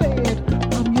in the bed.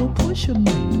 I'm your pusher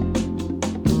man.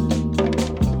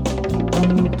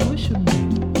 I'm your pusher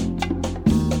man.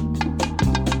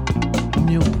 I'm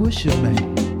your pusher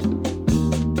man.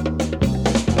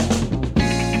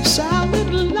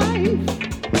 Silent life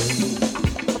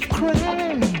of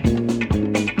crime.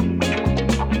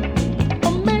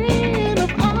 A man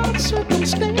of odd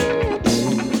circumstance,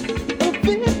 a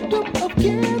victim of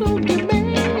ghetto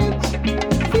demands.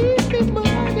 Feed me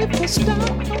money for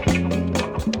style,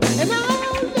 and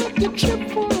I'll let you trip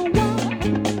for a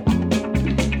while.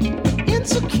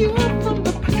 Insecure from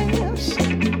the past,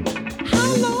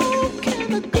 how long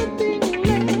can a good thing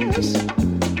last?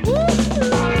 Ooh,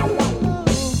 got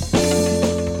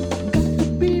to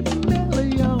be mellow,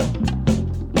 y'all.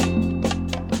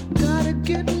 Gotta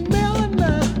get mellow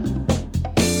now.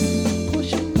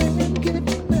 Push a man,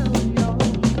 get mellow, y'all.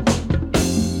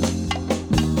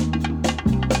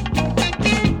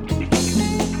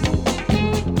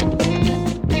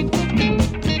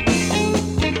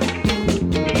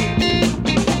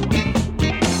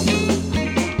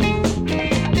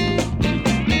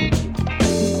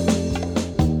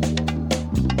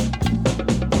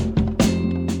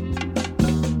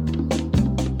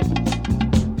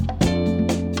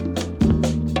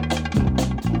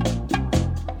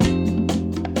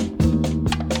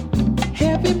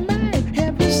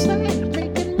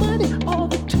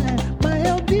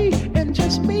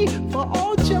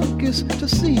 is to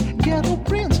see. Ghetto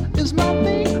Prince is my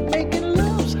thing. Making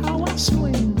love's how I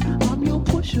swing. I'm your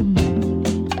pusher man.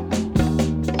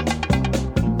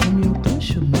 I'm your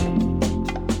pusher man.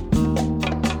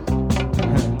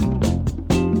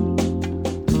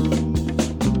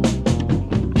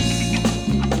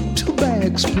 2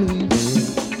 bags,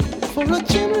 please, for a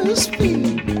generous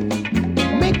fee.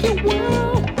 Make your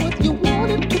world what you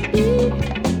want it to be.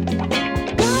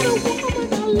 Got a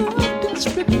woman I love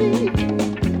desperately.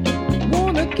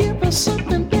 Wanna give her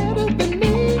something better than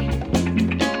me.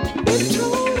 Been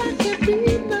told I can't be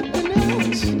nothing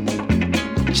else.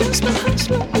 Just a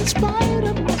hustler in spite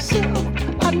of myself.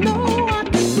 I know I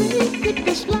can make it.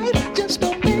 This life just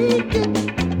don't make it.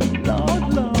 Lord,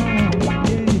 Lord,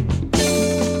 yeah.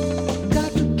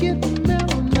 Got to get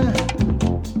mellow now.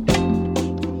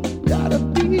 Gotta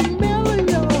be mellow,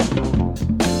 y'all.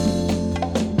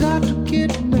 Got to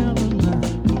get mellow now.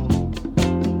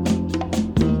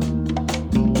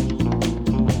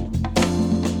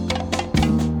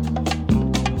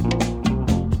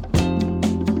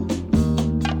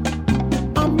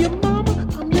 I'm your mama,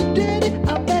 I'm your daddy,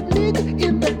 I'm that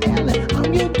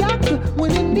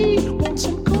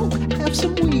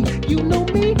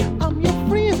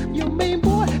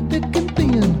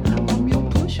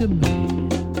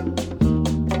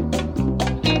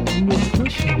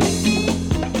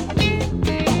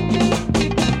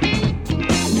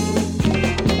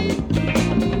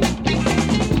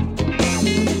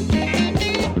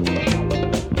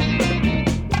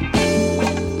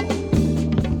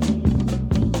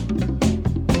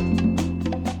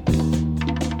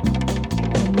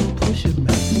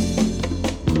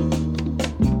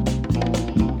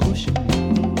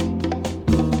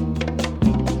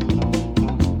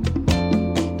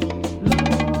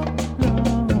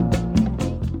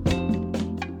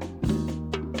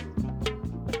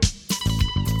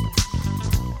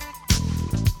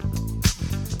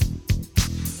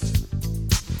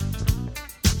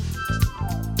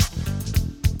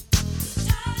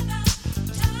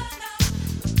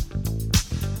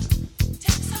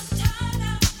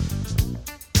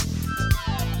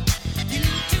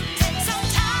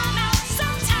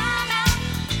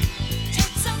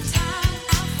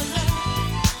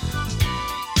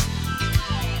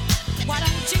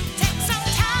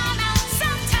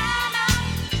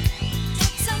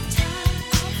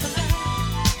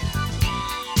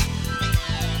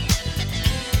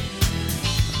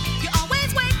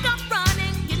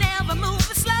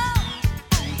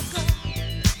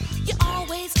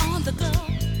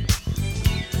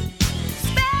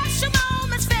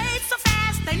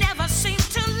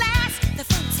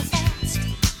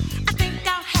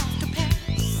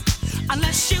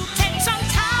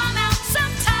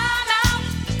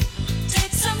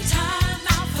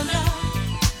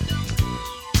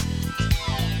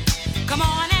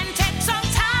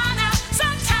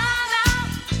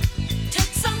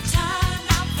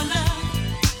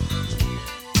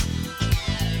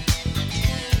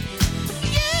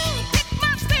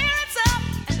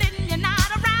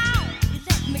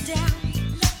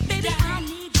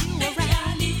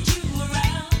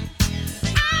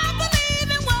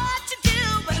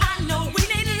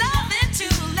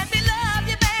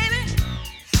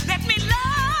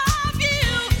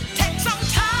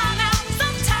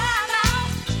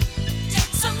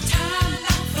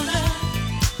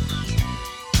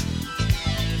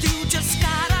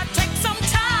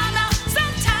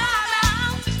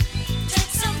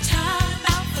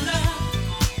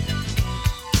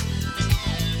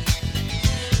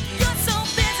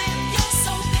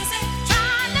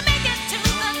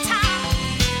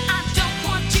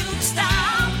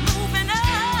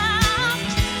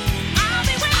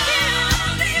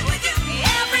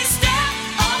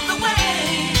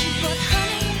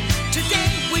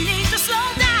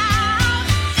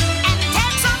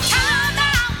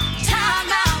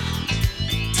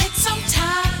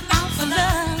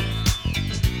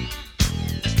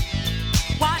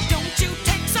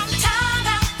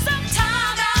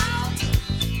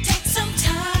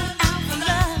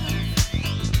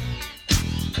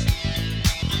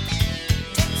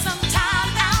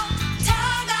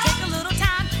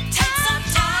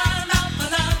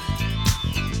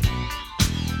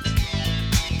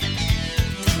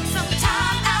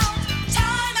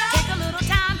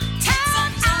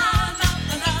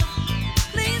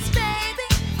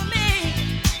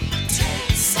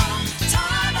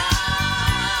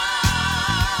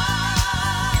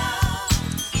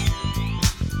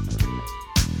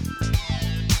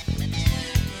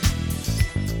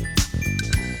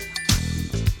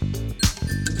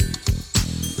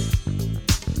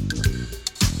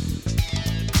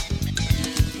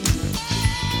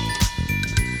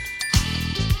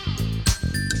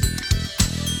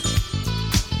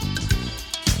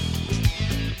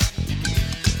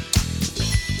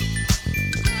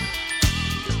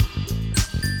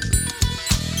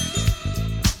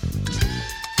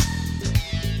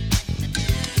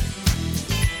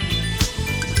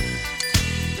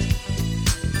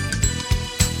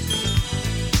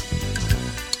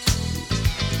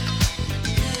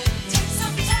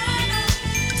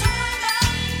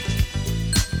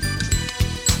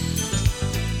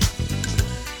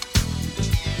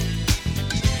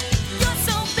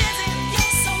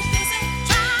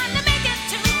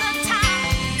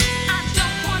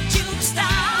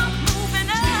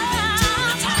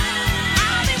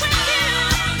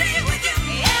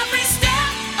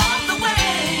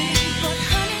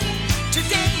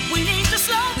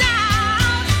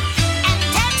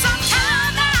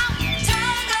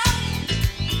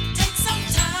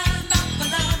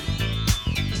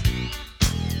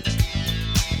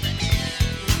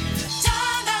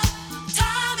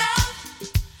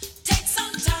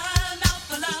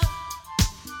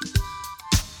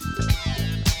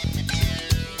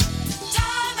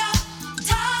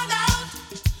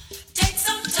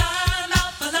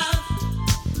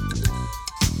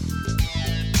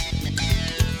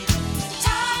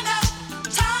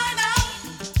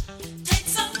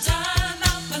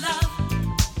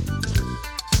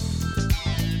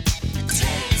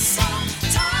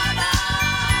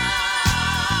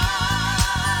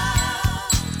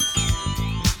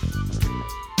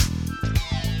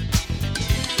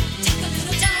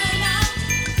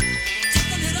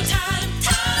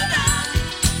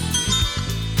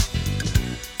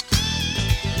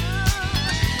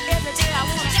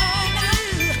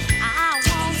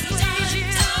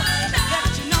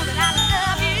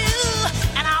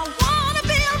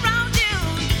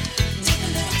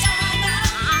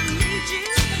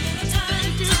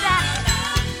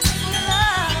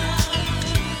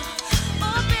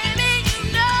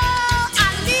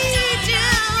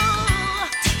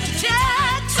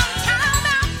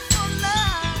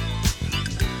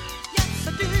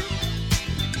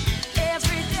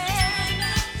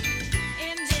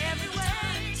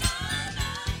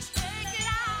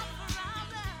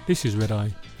This is Red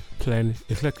Eye, playing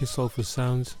eclectic soulful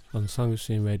sounds on Sonic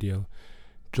Stream Radio,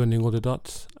 joining all the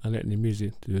dots and letting the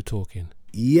music do the talking.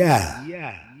 Yeah.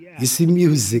 You see,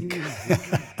 music,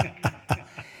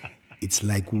 it's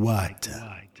like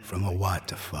water from a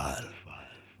waterfall,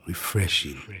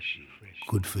 refreshing,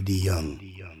 good for the young,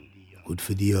 good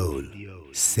for the old,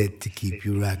 set to keep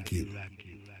you rocking.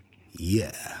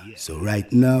 Yeah, so right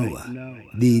now,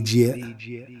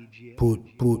 DJ, put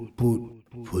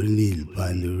Neil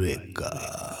on the record.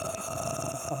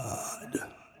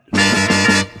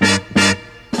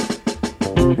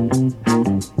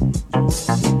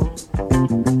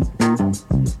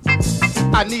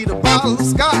 I need a bottle of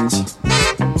scotch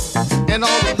and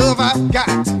all the love I've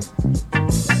got.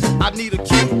 I need a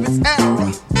Cupid's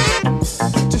arrow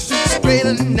to shoot straight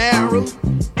and narrow.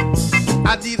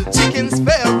 I need a chicken's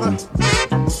feather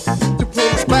to pull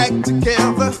us back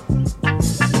together.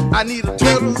 I need a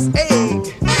turtle's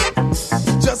egg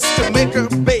just to make her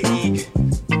big.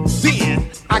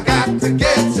 Then I got to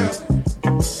get you.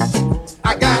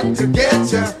 I got to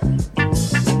get you.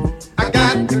 I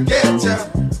got to get you.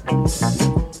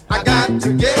 I got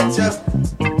to get you.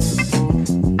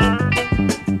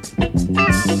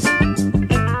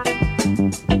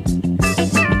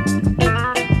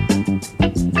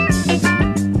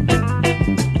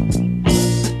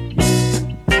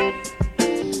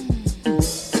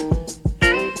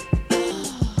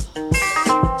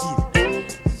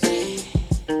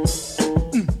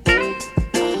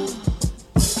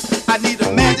 I need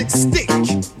a magic stick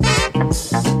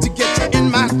to get you in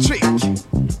my trick.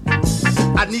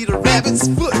 I need a rabbit's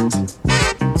foot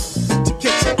to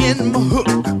get you in my hook.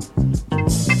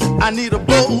 I need a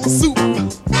bowl of soup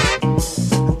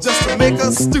just to make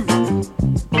us stew.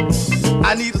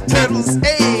 I need a turtle's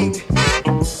egg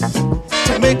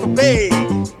to make a bag.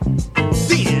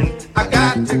 Then I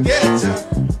got to get you.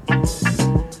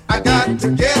 I got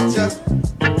to get you.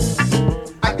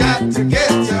 I got to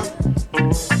get you.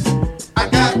 I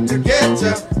got to get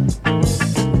you.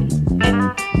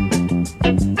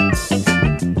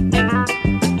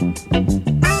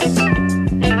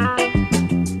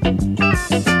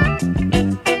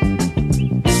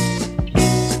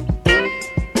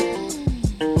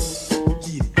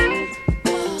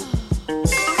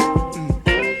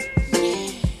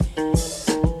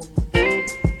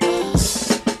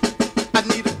 I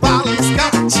need a bottle of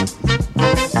scotch,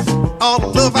 all the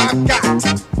love I've got.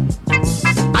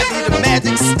 I need a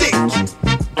magic stick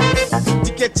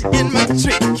to get you in my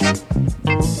trick.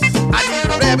 I need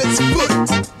a rabbit's foot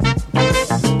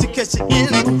to catch you in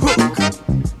the hook.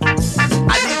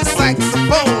 I need a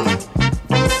saxophone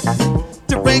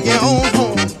to bring you on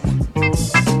home.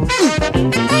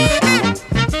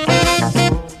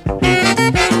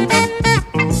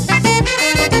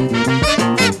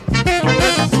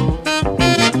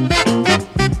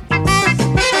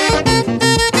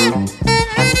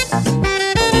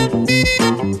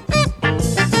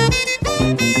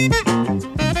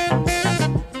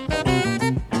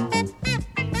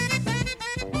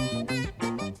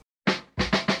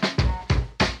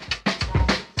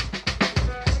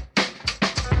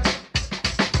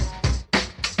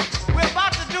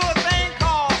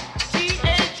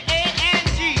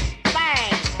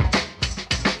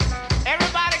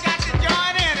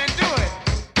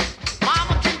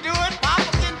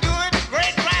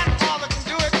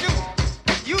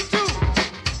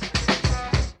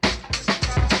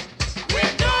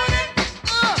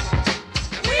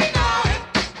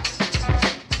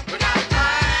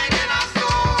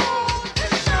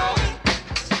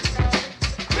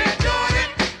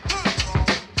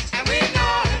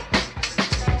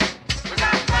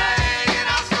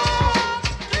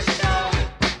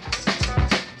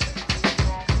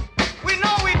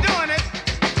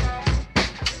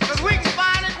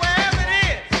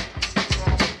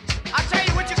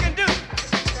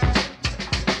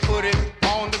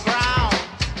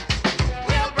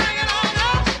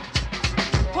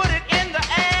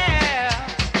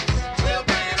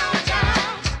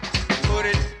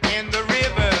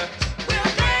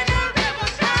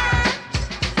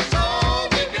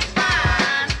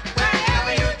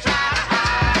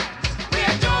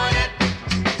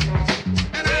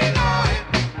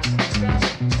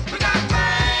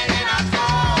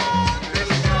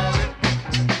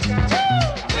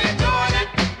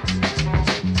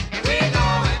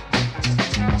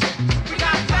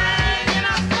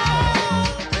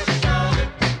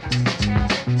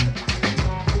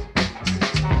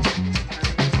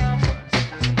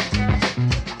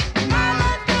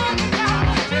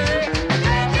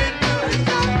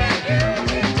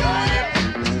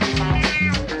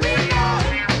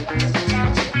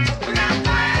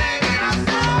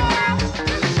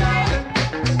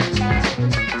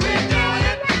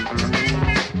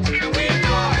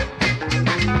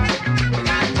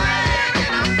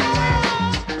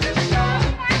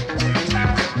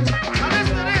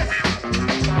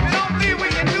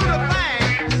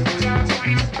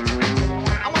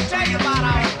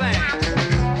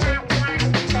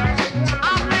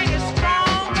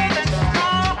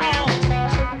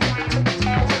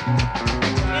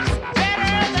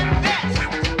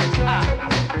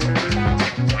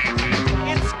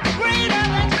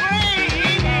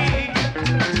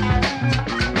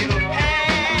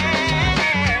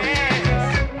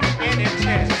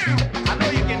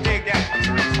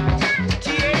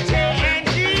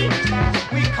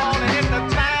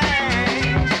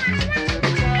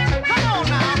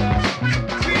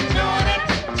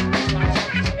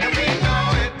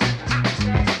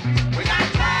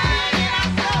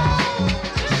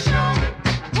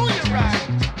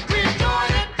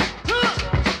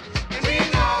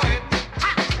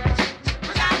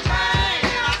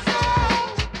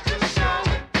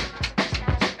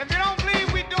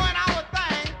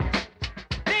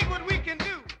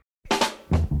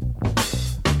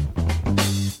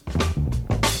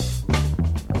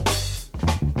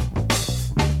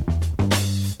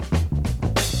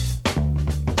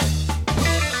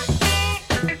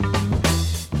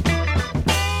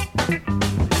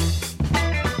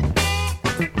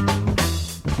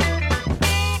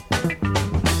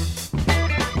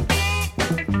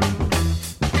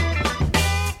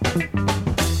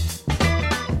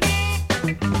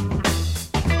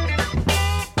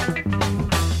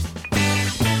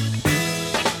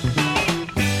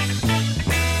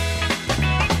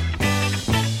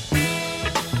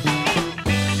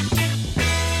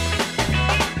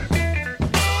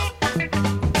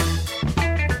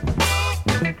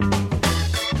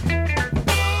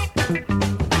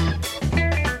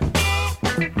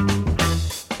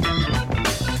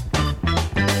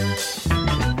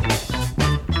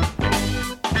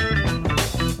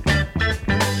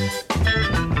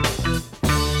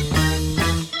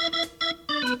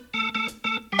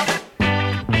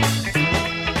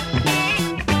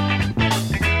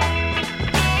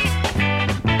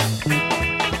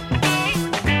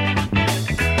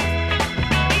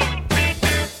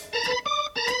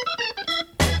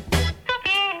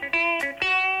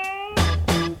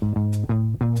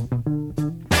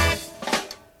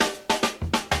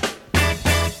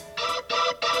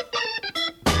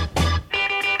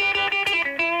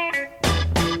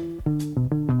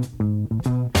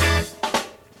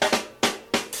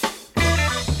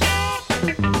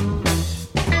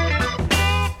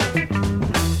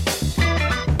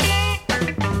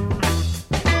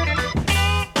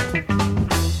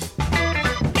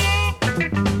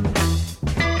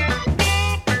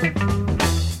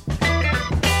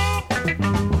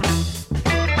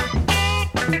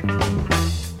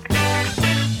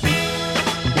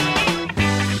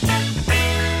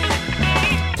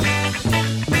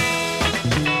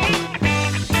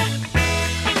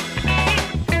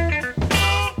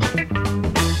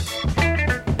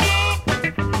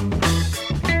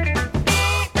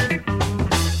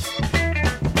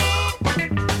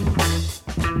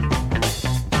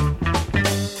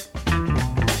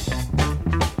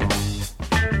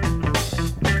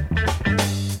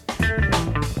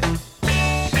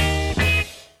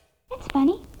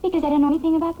 because I don't know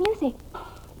anything about music.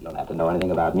 You don't have to know anything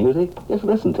about music. Just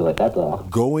listen to it, that's all.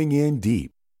 Going in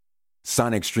deep.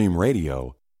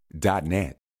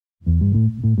 SonicStreamRadio.net.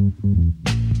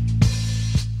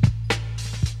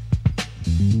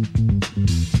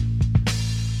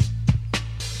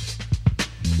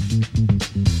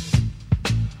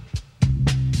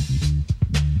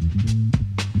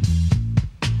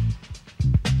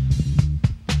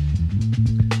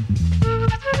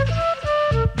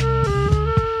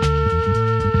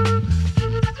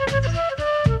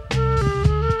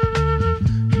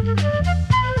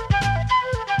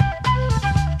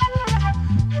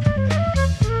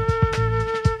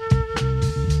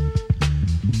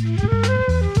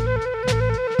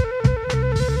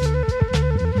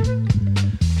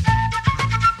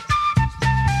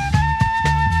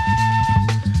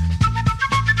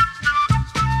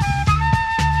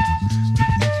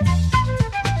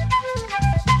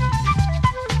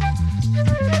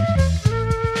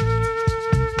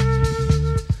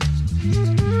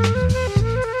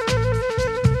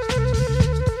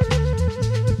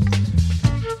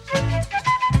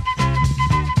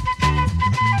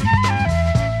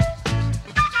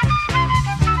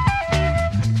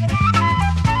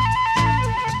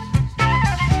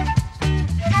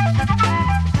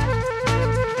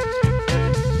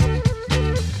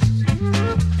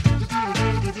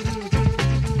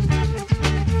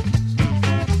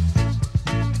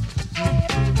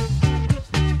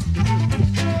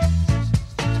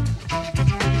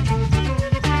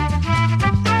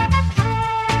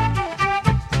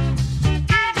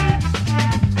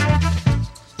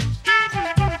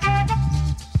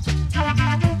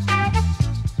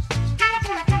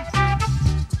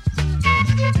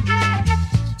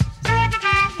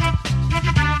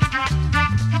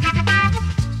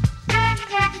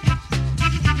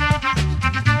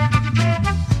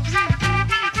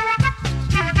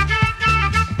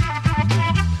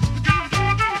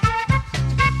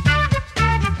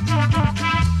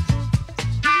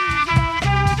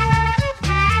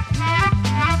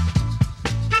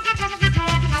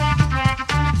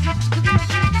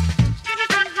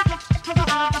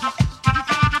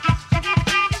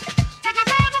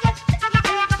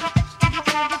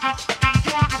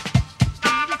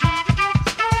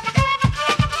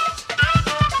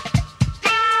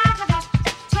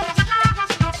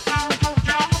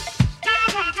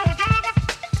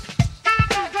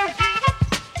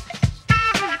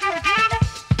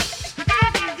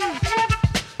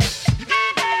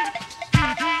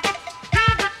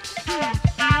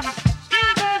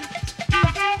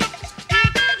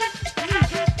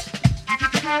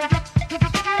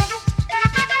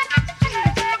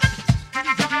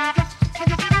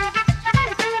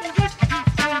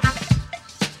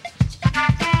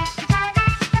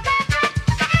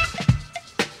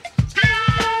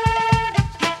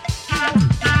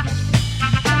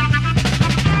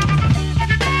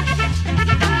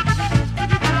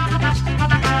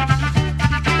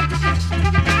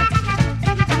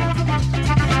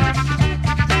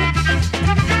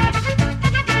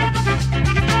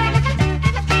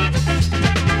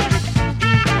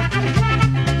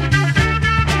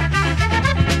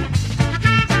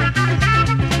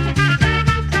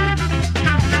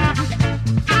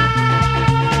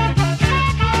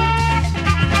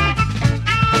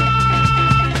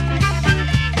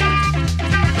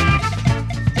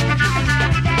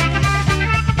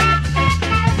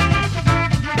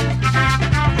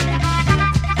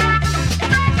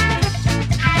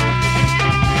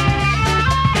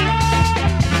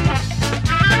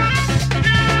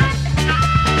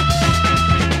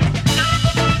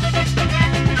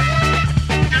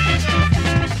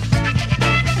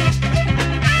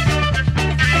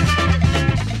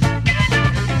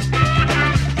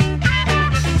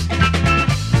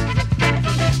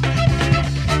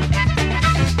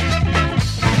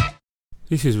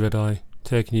 This is Red Eye,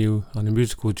 taking you on a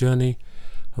musical journey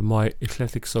of my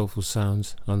eclectic soulful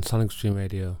sounds on Sonic Stream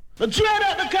Radio. The trade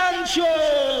at the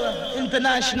control,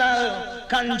 international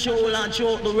control and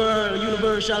throughout the world,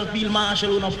 universal field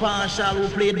marshal, who no partial, who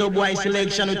play dubwise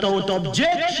selection without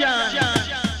objection.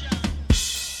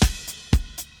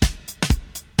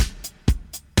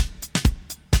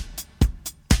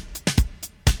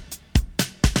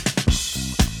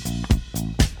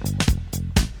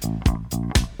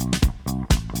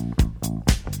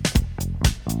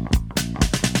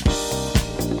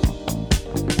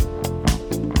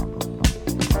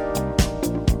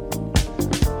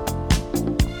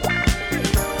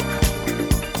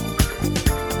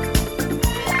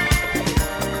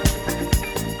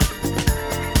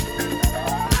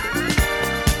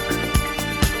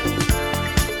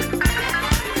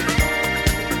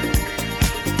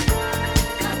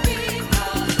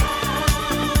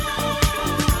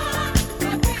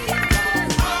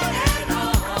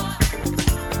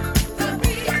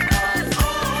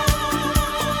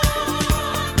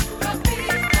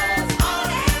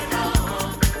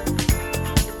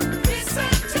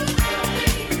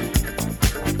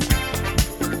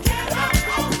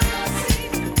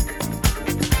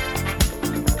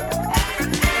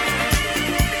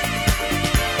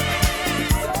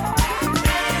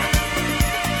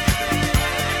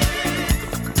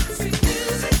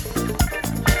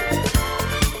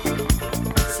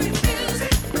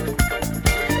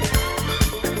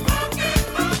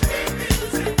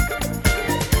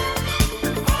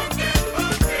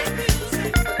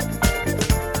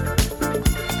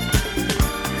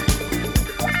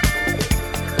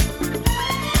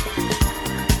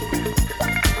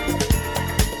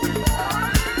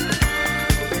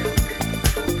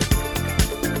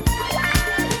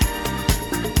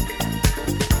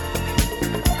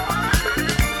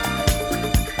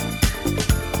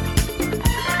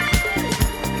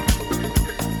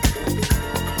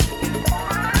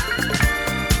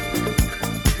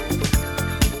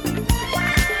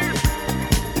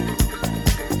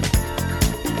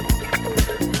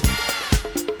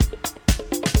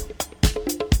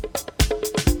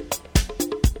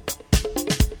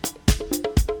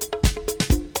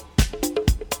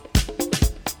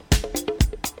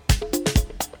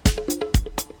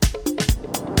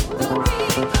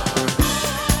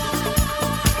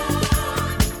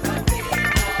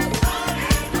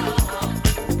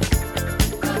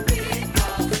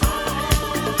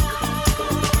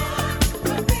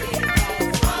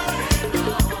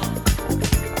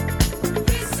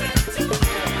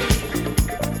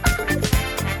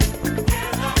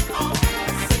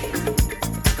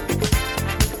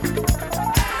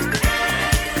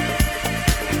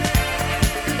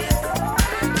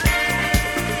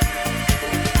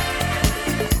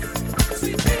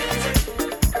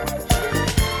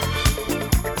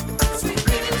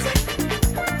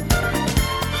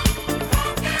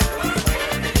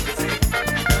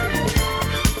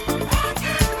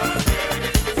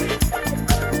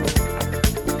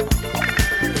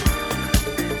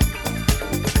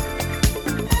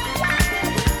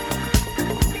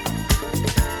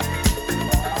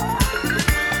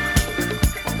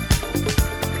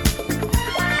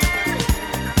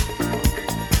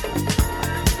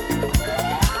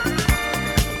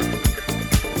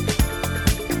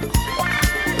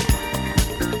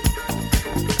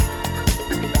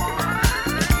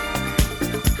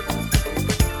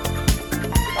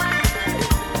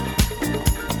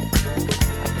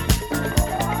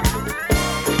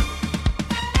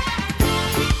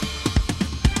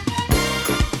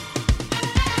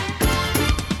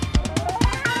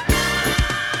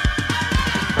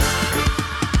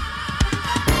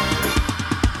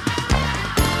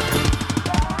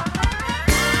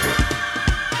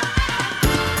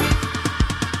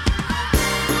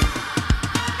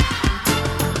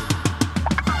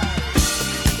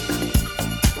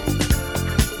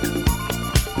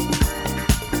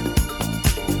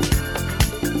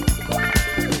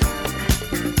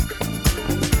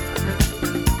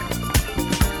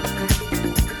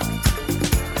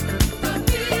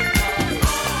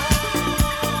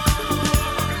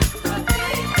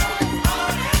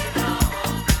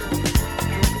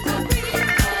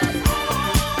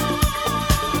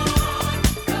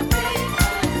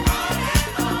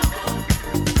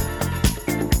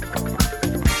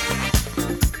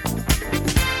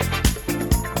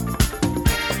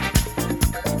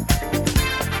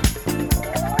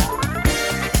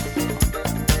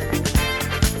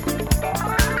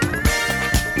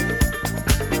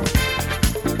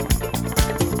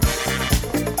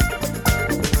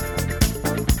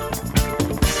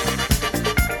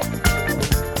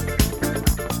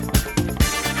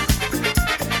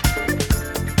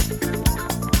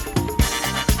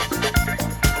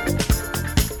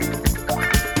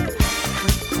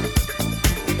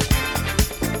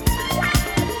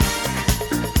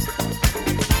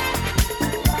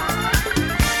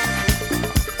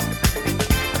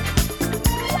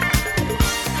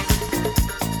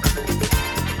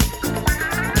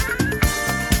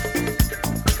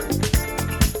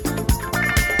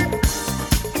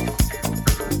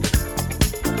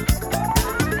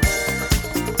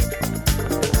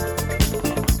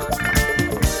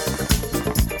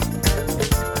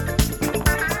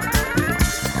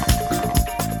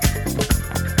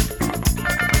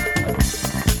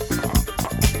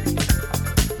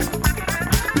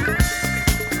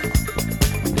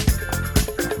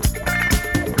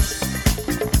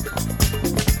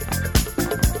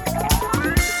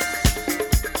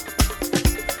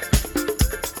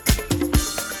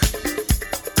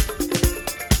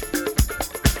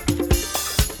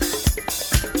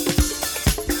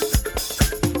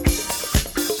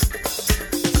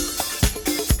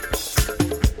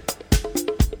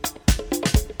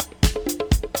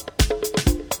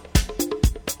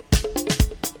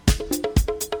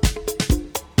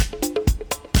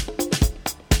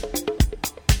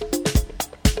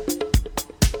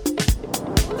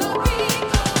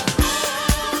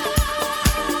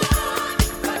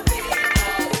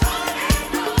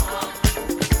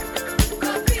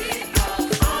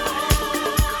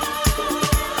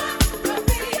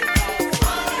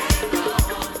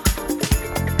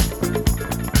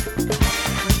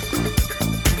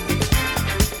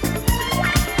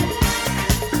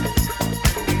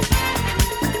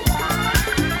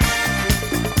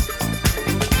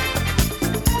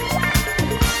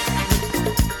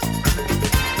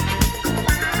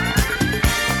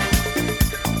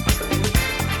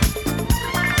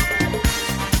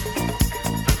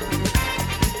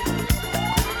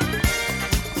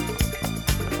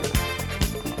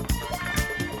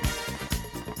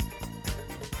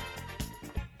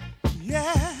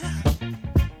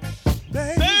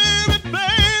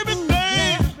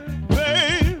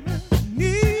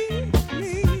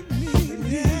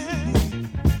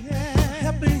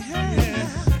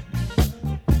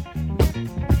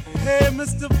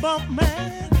 Mr.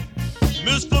 Bumpman,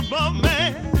 Mr.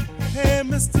 Bumpman, hey,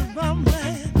 Mr.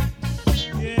 Bumpman,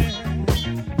 yeah.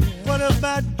 What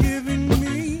about giving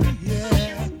me,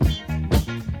 yeah,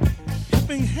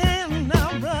 helping hand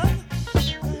now, brother?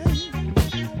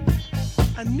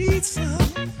 I need some,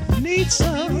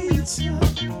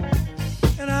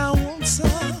 and I want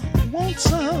some.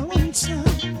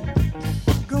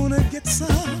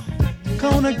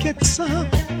 Gonna get some.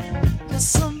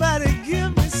 Somebody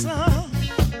give me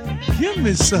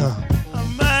some. I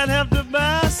might have to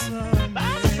buy some.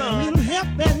 A little help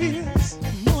that is.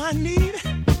 No, I need.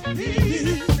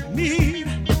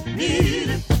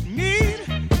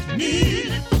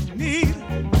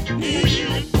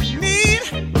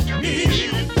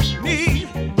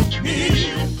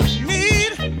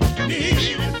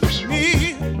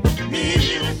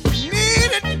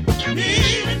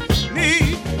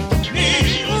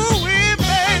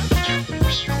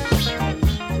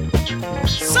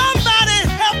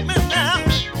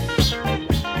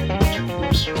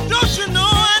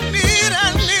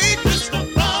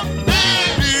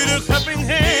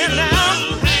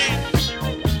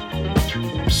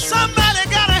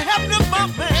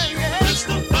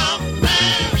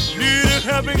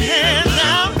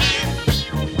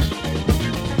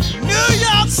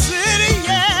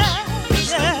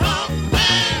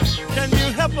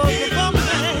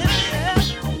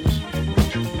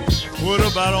 What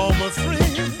about all my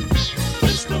friends?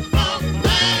 Mr.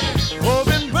 Bumpman.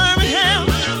 Over in Birmingham,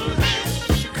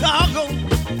 Chicago,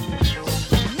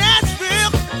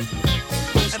 Nashville,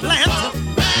 Atlanta,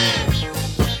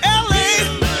 LA,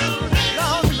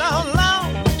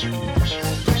 long.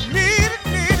 Need it,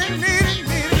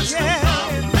 yeah.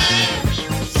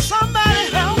 Somebody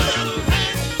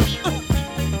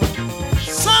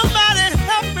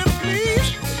help me, please.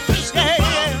 Yeah.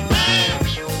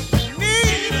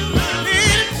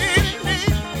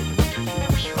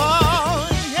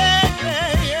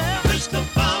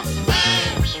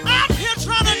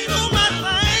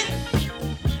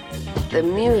 The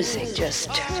music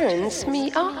just turns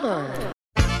me on.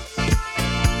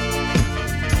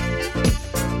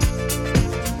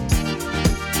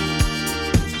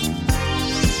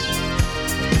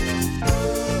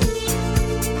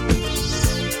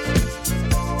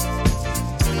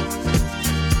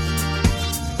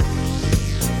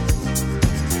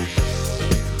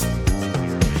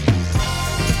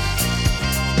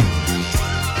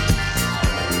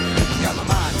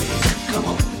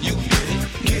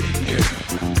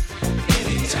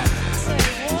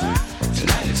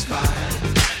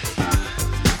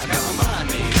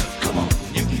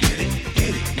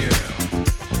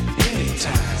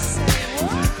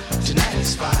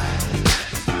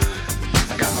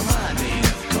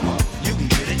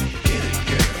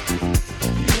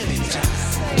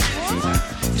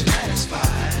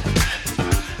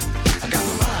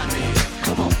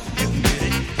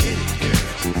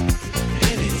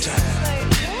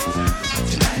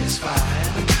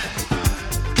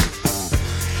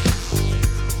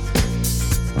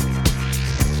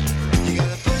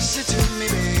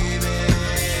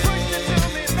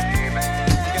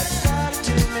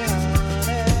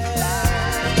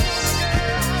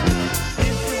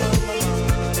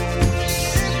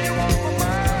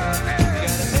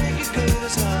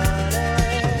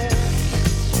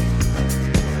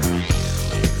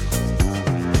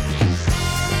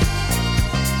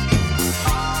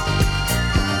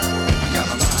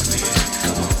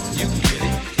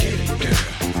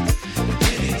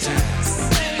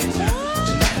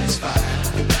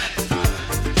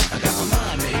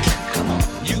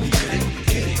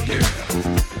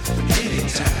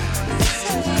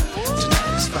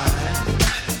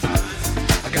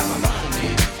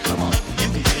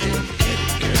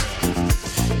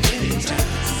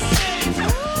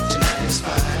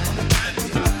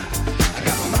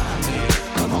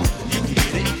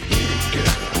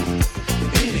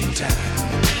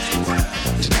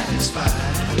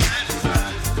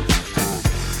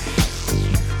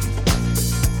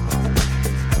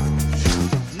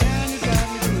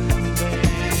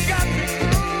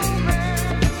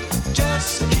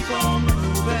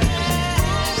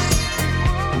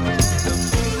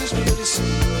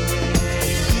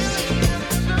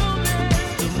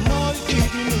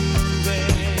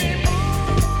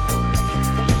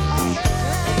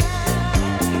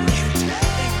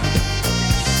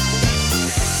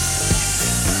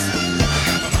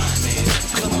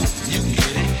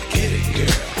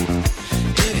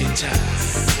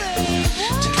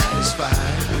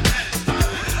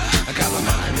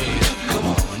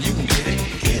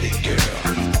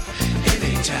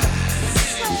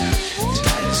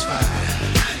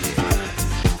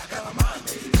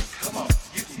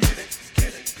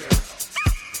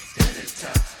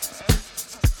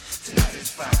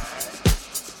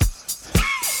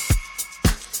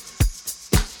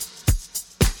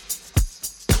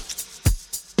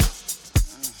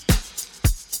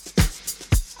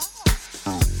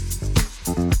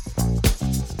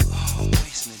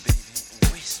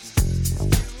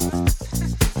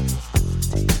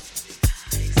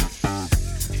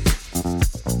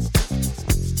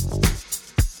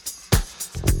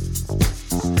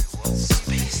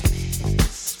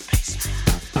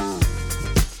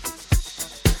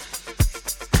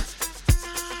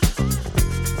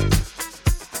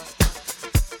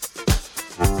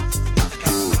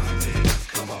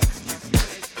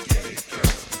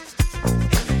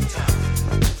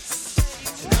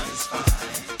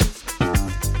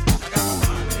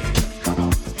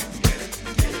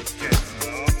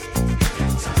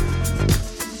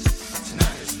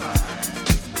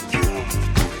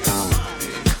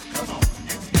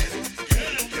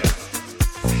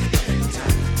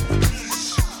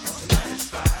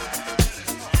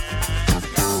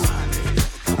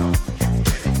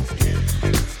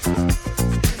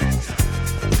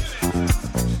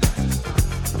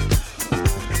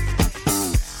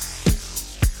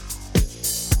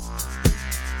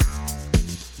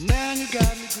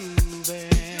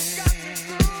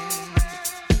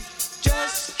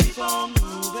 on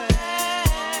moving.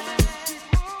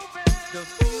 The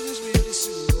feeling's really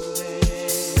soothing.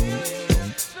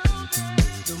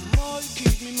 The more you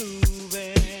keep me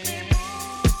moving.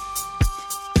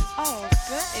 Oh,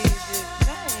 baby,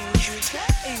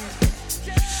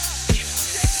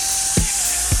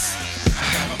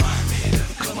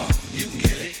 Come on, you can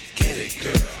get it,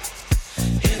 girl.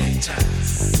 Anytime.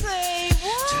 Say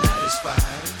what? Tonight is fine.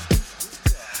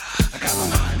 I got my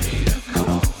mind made up. Come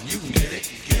on, you can get it,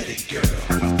 girl.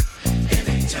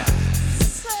 Anytime.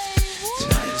 Say what?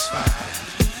 Tonight is fine.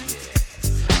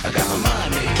 I got my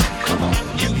mind made up. Come on,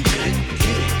 you can get it,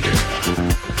 girl.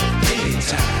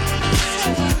 Anytime.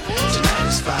 Tonight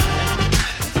is fine.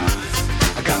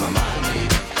 I got my mind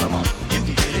made up. Come on, you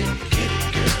can get it,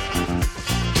 girl.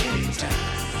 Anytime.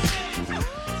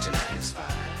 Tonight is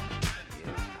fine.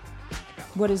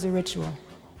 What is a ritual?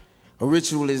 A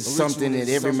ritual is something that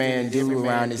every man do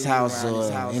around his house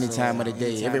or any time of the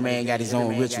day. Every man got his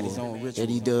own ritual that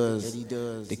he does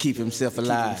to keep himself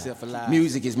alive.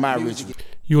 Music is my ritual.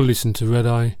 You'll listen to Red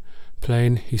Eye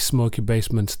playing his smoky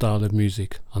basement style of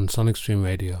music on Sonic Stream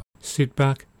Radio. Sit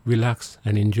back, relax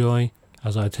and enjoy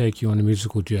as I take you on a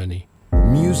musical journey.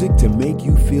 Music to make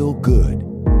you feel good.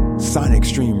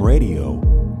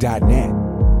 SonicStreamRadio.net.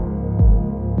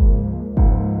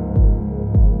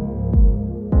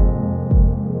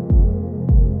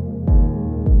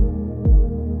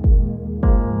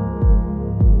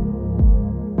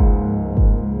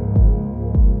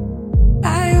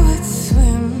 I would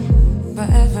swim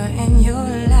forever in your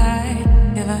light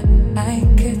if I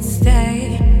could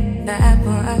stay the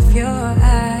apple of your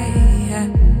eye.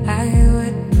 I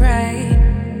would pray,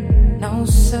 no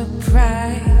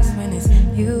surprise when it's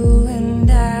you and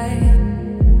I.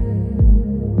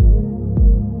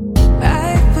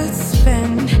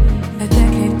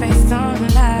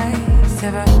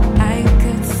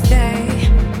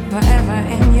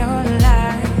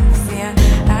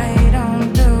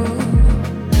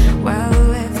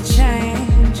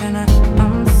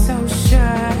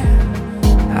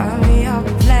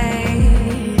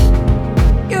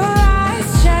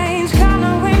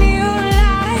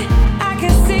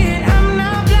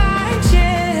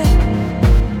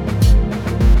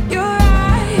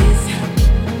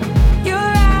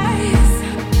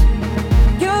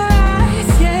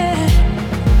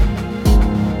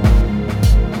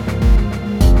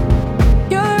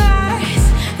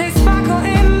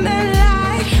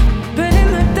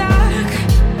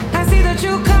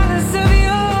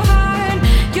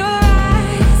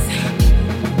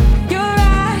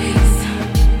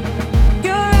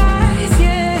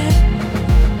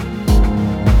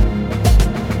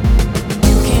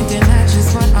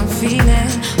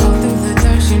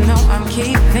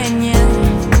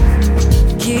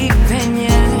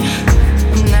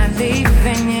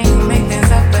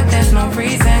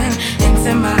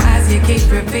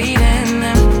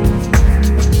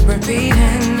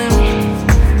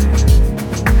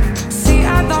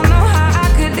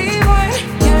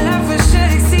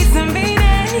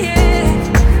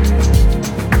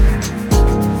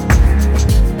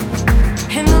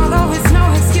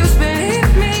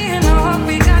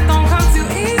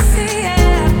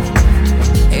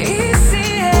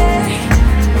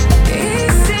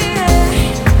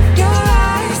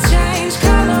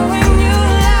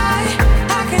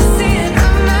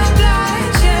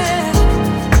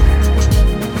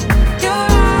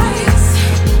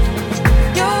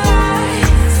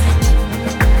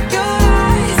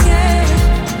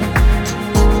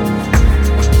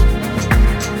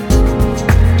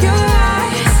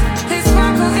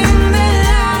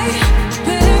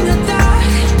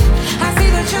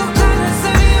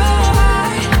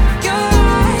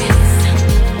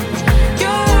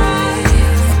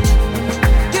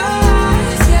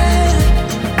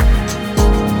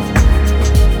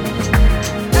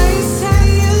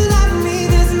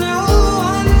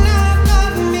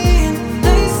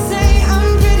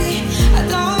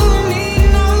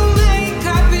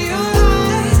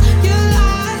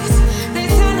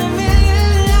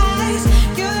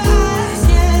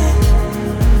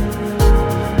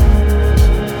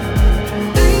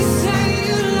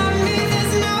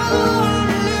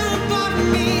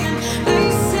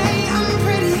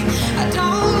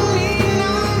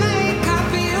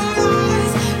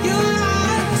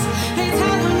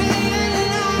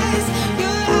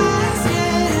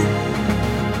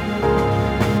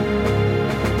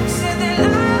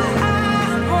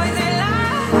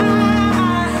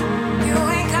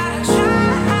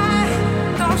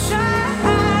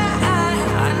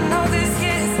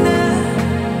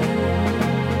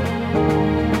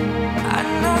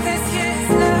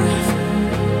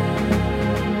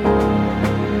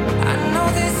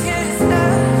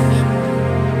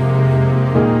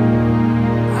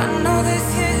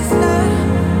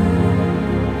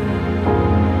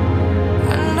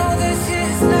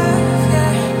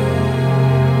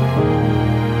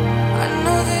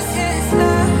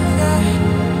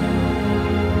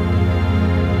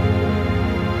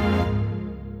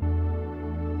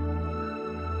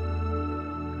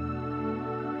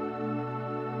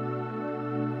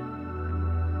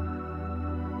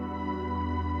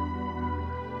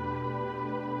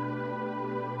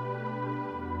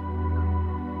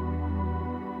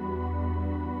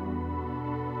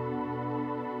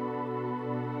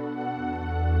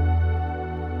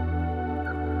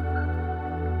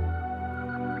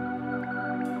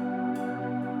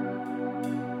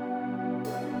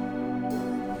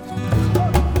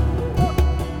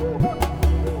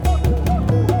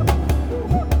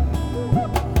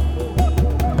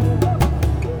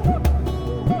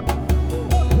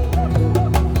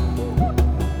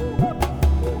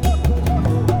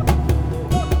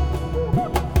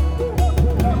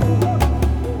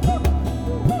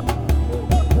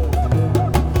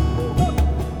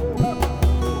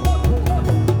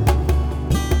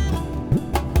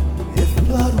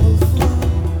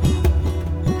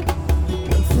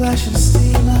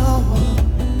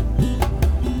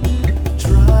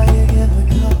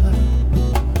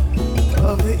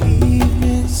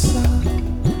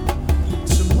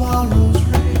 tomorrow's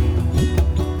rain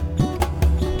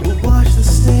will wash the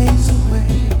stains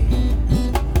away.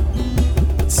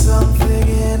 But something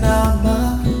in our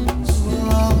minds will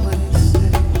always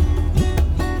stay.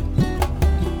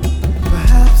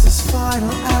 Perhaps this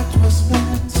final act was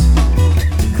meant to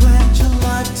clench a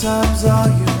lifetime's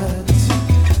argument.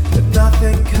 But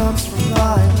nothing comes from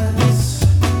violence,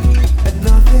 and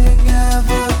nothing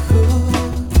ever could.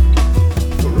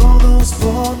 For all those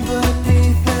born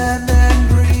beneath an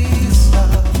angry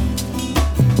sun,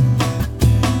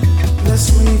 lest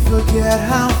we forget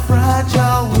how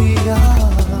fragile we are.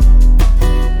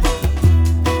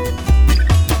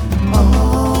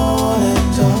 On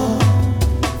and on,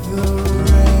 the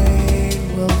rain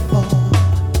will fall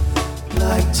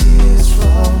like tears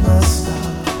from a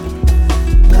star,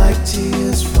 like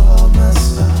tears from a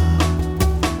star.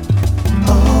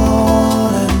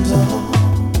 On and on,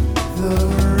 the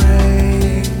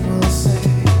rain will say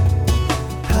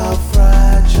how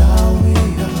fragile we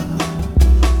are,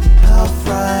 how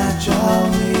fragile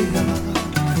we are.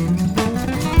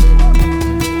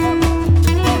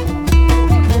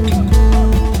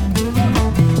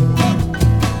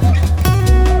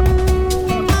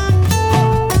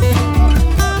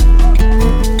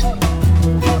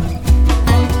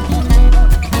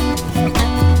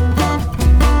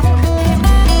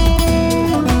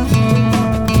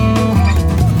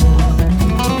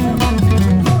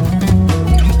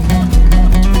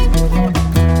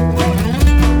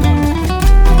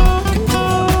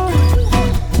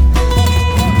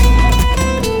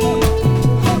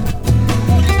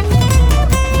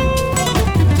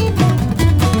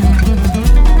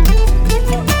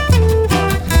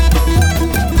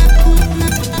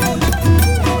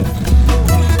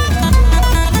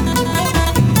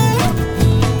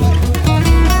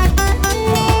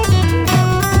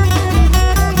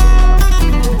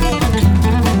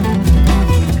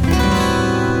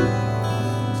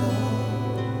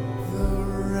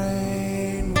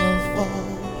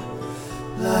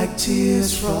 Like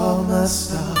tears from a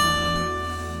star,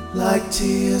 like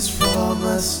tears from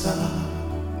a star.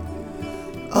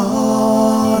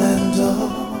 On and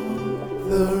on,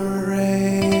 the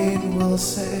rain will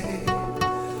say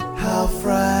how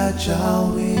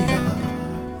fragile we are,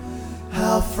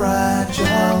 how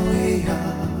fragile we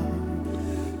are,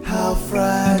 how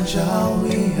fragile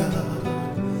we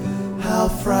are, how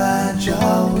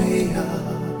fragile we are.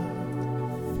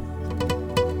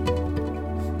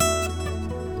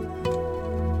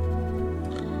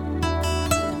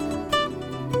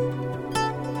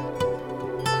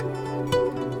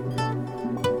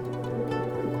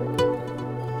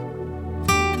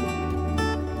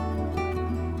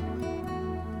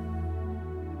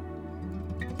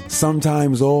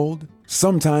 Sometimes old,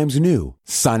 sometimes new.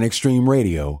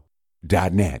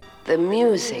 SonicStreamRadio.net. The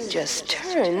music just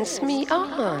turns me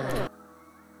on.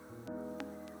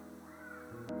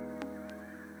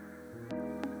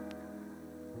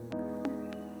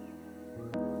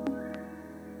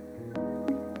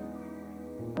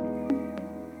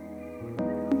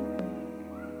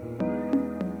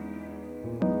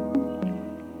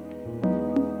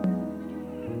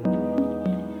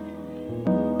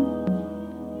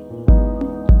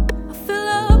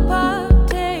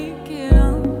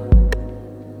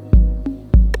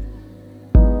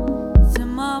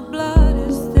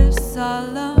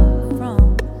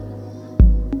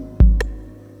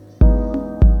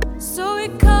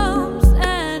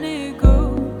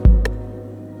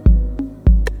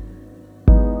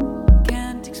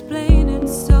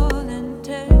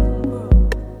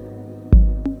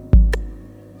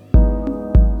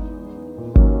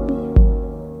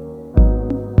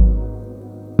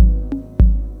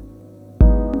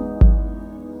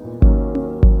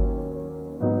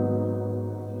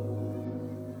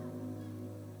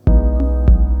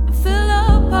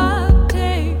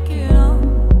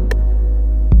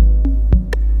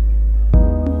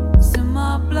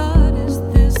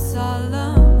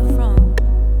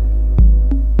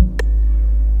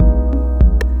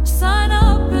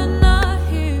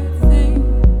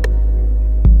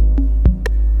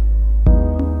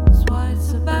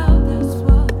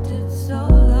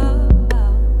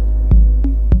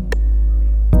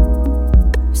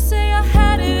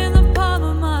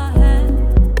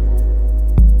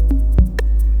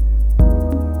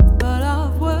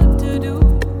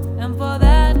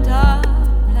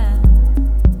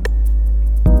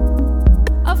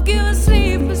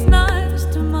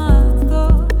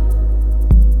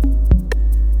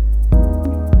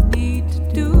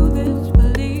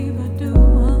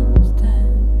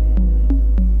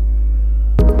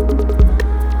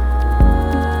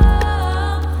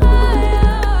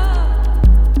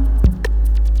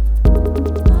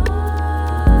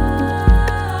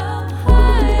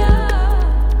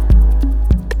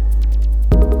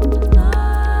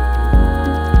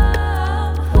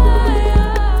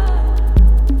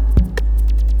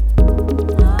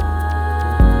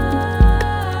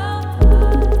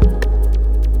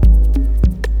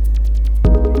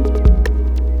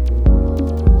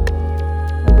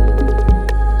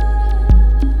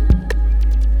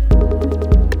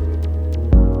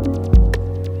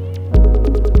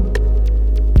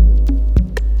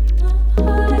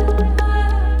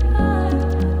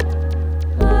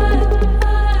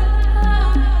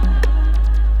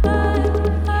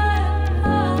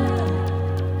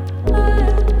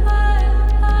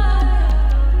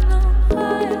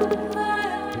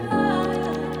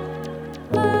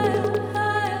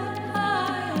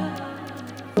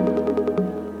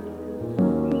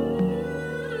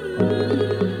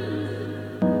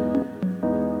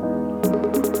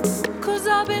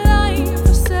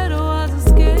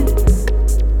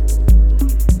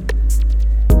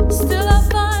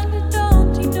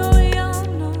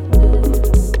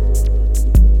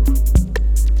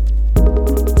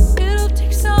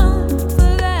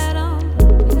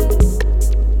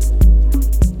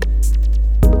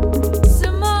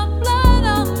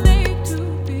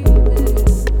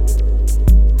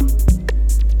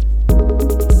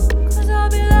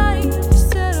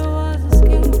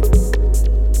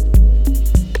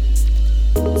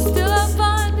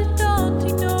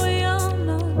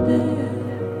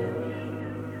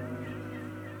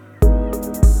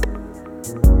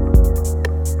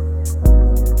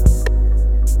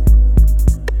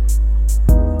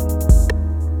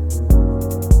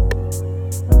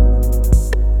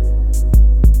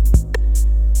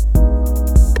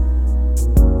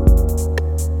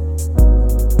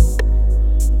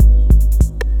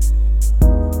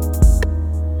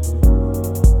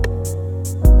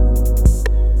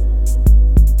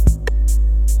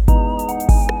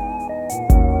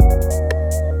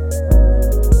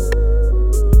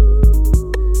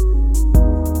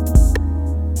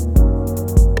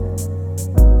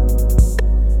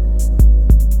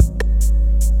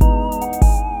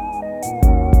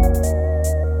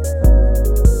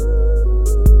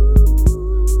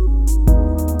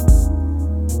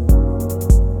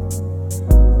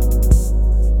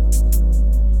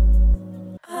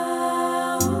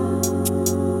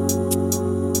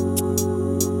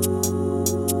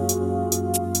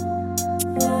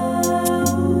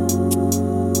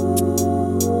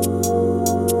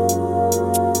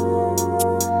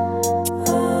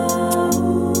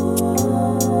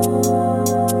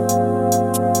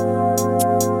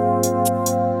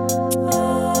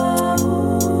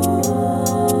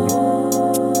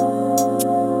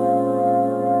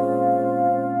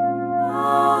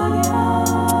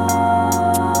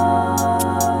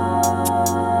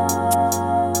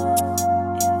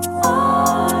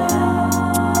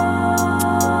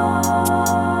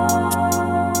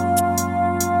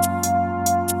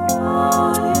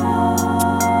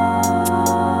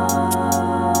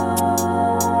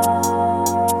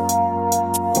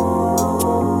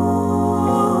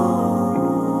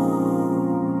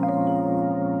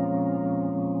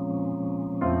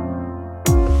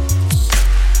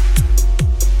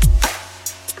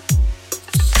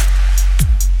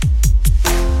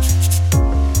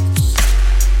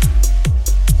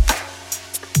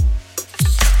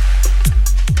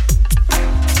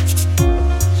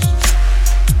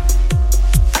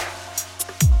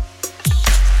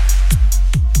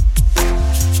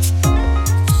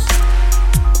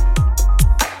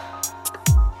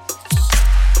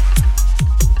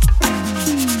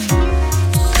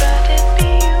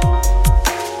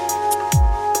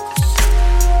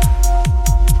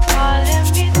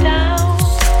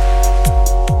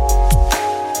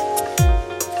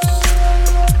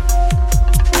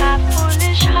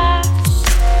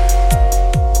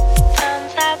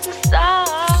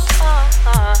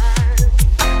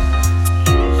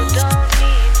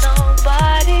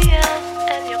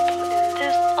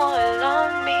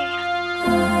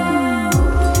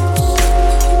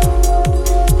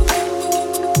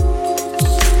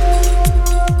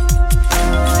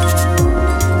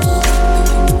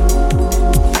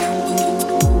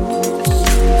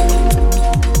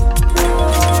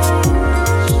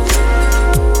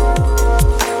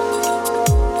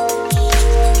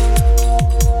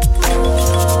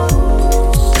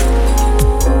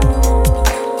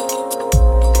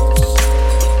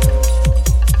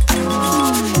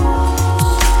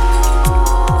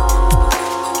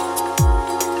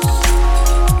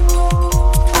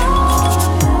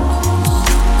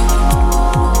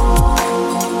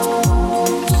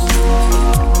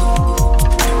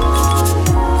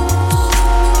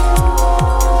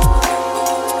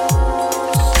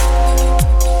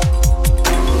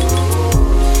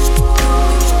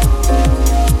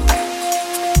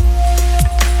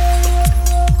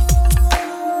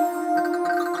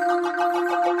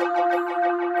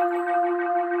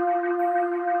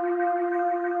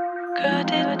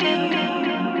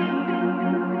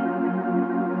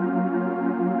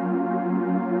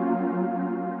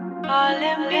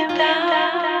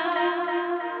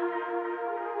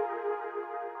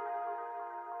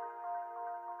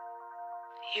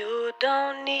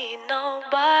 don't need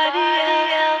nobody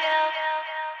else.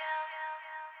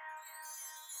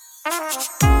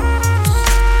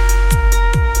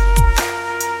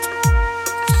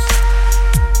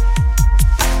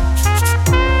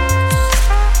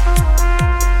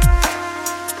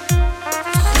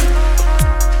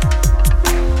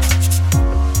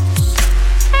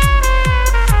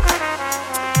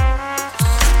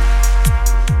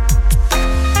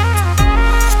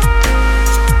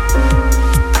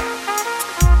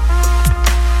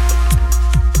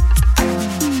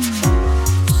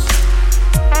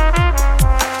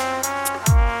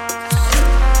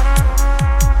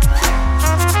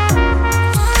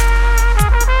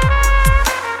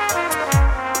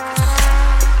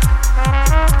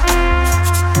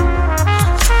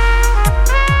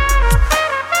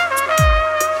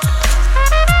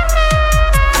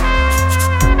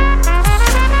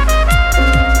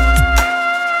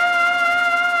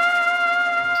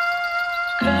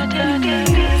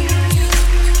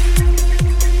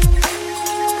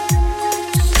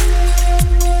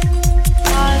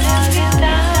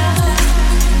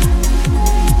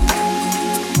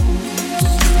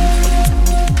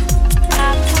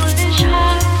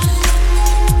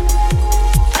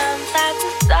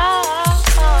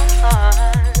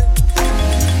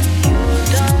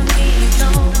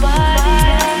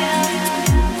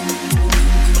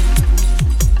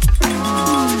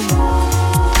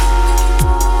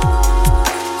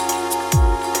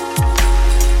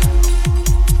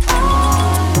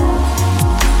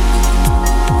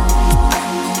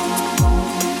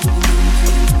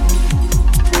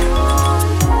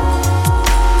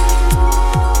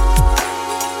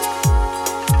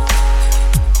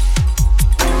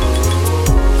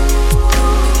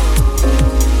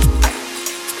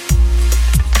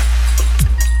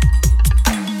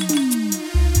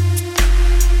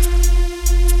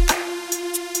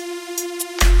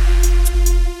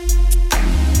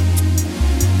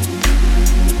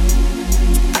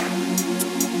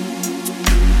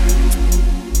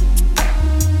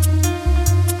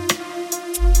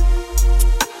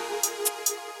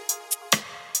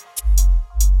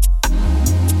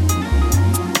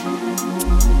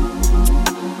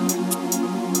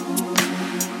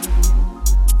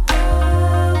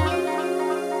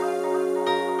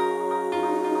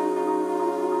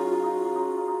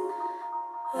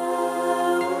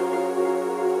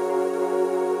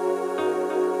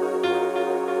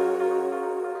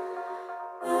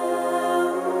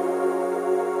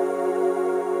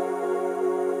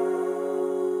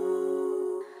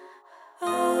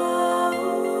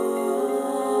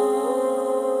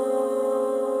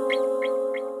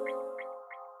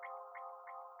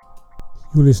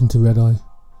 You listen to Red Eye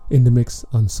in the mix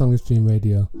on Sonic Stream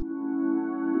Radio.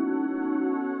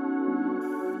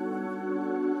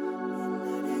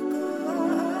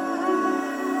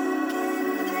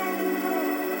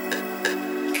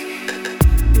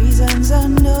 Reasons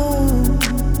unknown.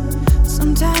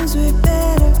 Sometimes we're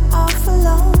better off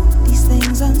alone. These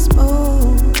things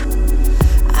unspoken.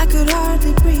 I could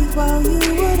hardly breathe while you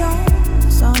would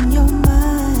always on your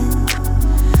mind.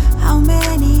 How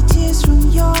many tears from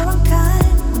your unkind?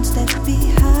 One step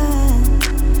behind.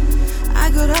 I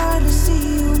could hardly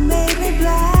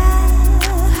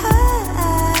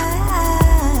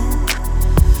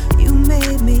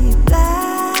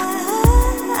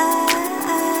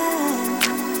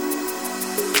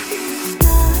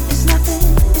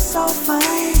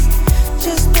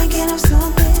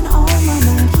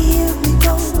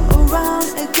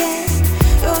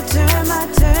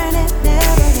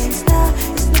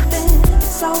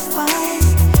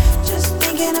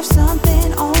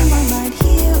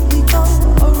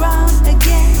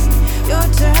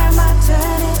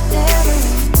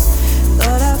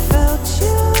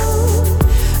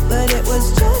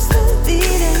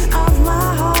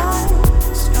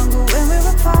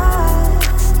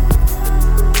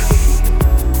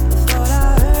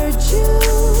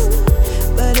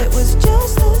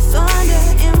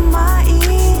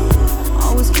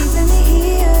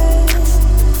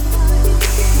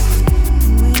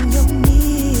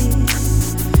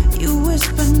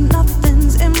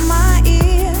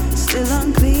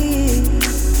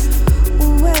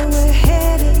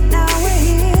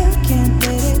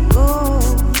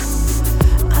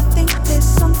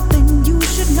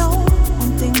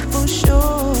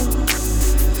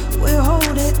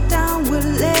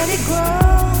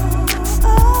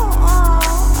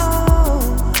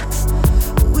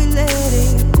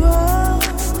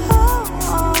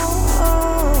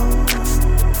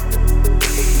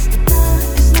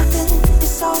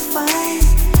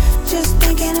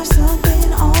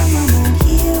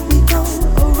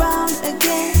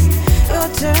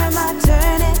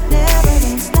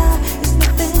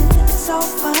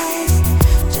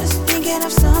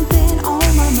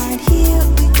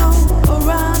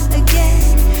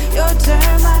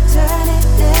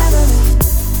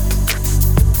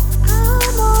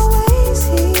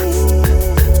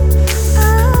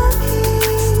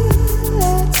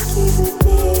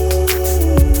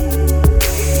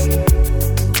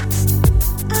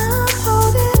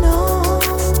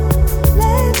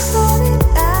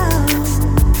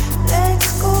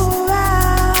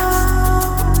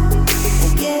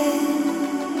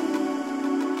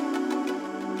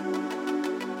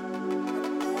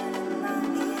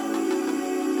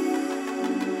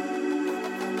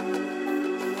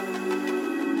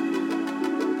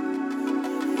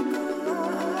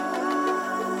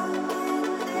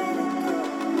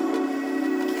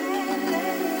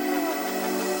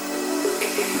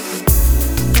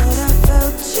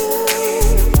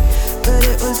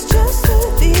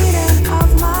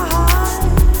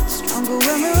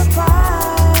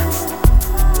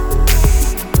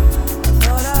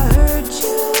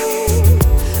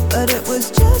but it was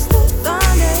just the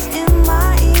thunder in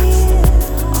my ear,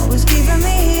 always keeping me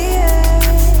here.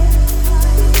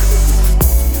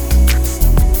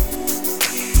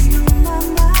 My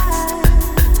mind,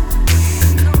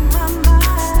 my mind.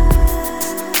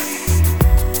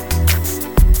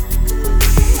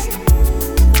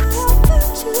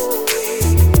 Without you.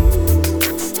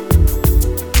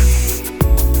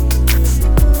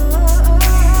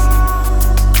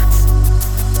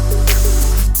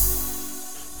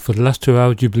 For the last 2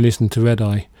 hours you've been listening to Red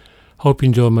Eye. Hope you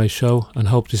enjoyed my show and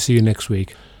hope to see you next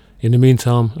week. In the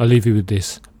meantime, I'll leave you with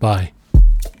this. Bye.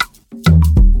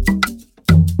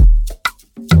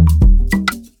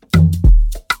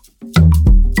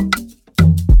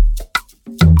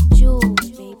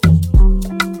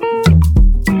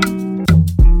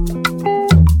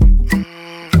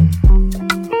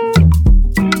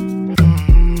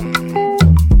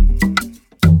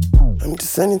 I'm the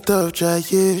Senate of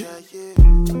Jaye,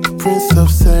 Prince of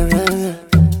Serene.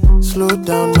 Slow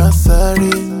down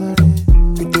Masari,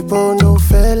 with the bono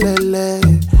felele,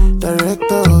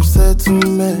 Director of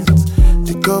Settlement,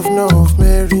 the Governor of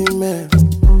Merriment.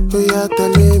 Oh yeah,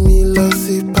 tell me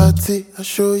lossy party, I'll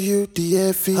show you the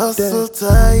evidence. Hustle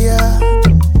tired,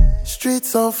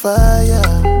 streets on fire,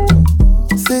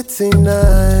 city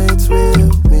nights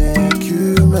will make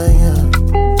you mine.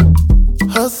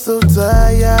 Hustle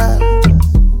tired,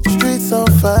 streets on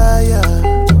fire,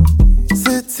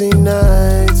 city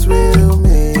nights will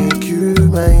make you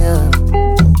mine.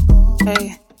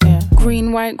 Hey, yeah.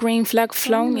 Green, white, green flag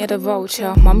flown, yeah, the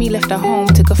vulture. Mommy left her home,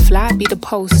 took a flight, be the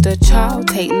poster child.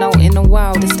 Take note in the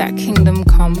wild, it's that kingdom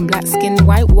come. Black skin,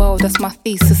 white world, that's my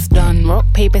thesis done. Rock,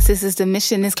 paper, scissors, the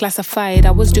mission is classified.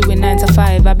 I was doing 9 to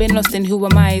 5, I've been lost in who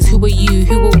am I's, who are you,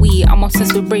 who are we? I'm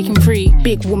obsessed with breaking free.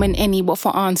 Big woman, any, but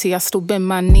for auntie, I still bend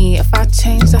my knee. If I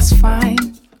change, that's fine.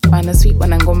 Find a sweet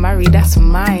one and go marry, that's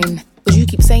mine. But you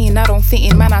keep saying I don't fit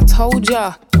in, man, I told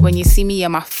ya. When you see me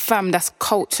and my fam, that's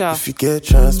culture. If you get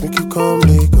chance, make you come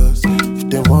Lagos. If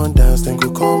they want dance, then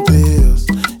go come pay us.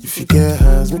 If you get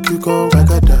hands, make you come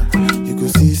Bagada. You go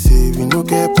see, say, we no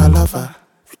get palava.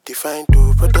 We define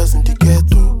dope, brothers in the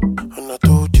ghetto. And I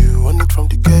told you, on it from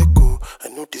the get-go. I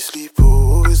know they sleep,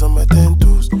 always on my 10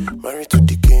 toes. Married to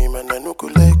the game, and I no go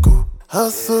let go.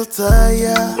 Hustle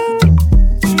tired,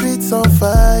 streets on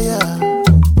fire.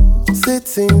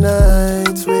 City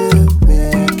nights will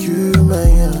make you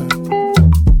mine.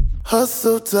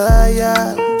 Hustle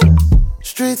tired,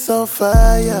 streets on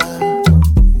fire.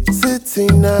 City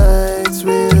nights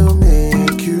will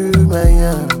make you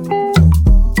mine.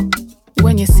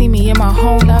 When you see me in my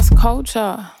home, that's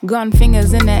culture. Gun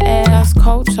fingers in the air, that's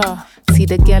culture. See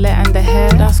the gala and the hair,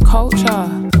 that's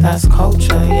culture. That's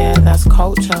culture, yeah, that's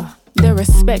culture. The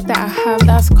respect that I have,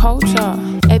 that's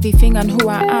culture. Everything and who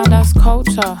I am, that's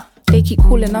culture. They keep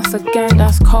calling us a gang,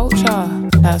 that's culture.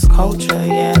 That's culture,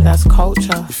 yeah, that's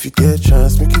culture. If you get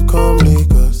chance, make you come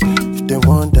Lagos. If they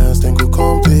want dance, then go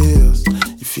come pay us.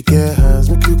 If you get hands,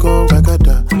 make you come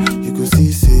Bagada. You go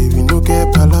see, say, we no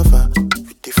get palava.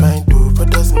 We define dope,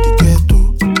 brothers in the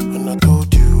ghetto. And I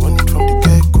told you, on it from the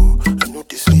get-go. I know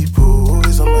they sleep,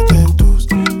 always on my 10 toes.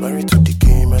 Married to the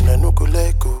game, and I no go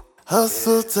let go.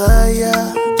 Hustle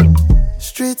tired,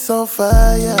 streets on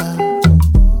fire.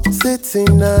 City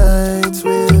nights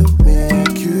will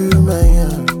make you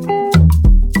mine.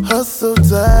 Hustle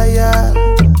tired,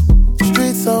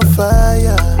 streets on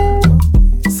fire.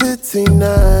 City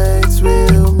nights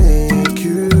will make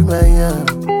you mine.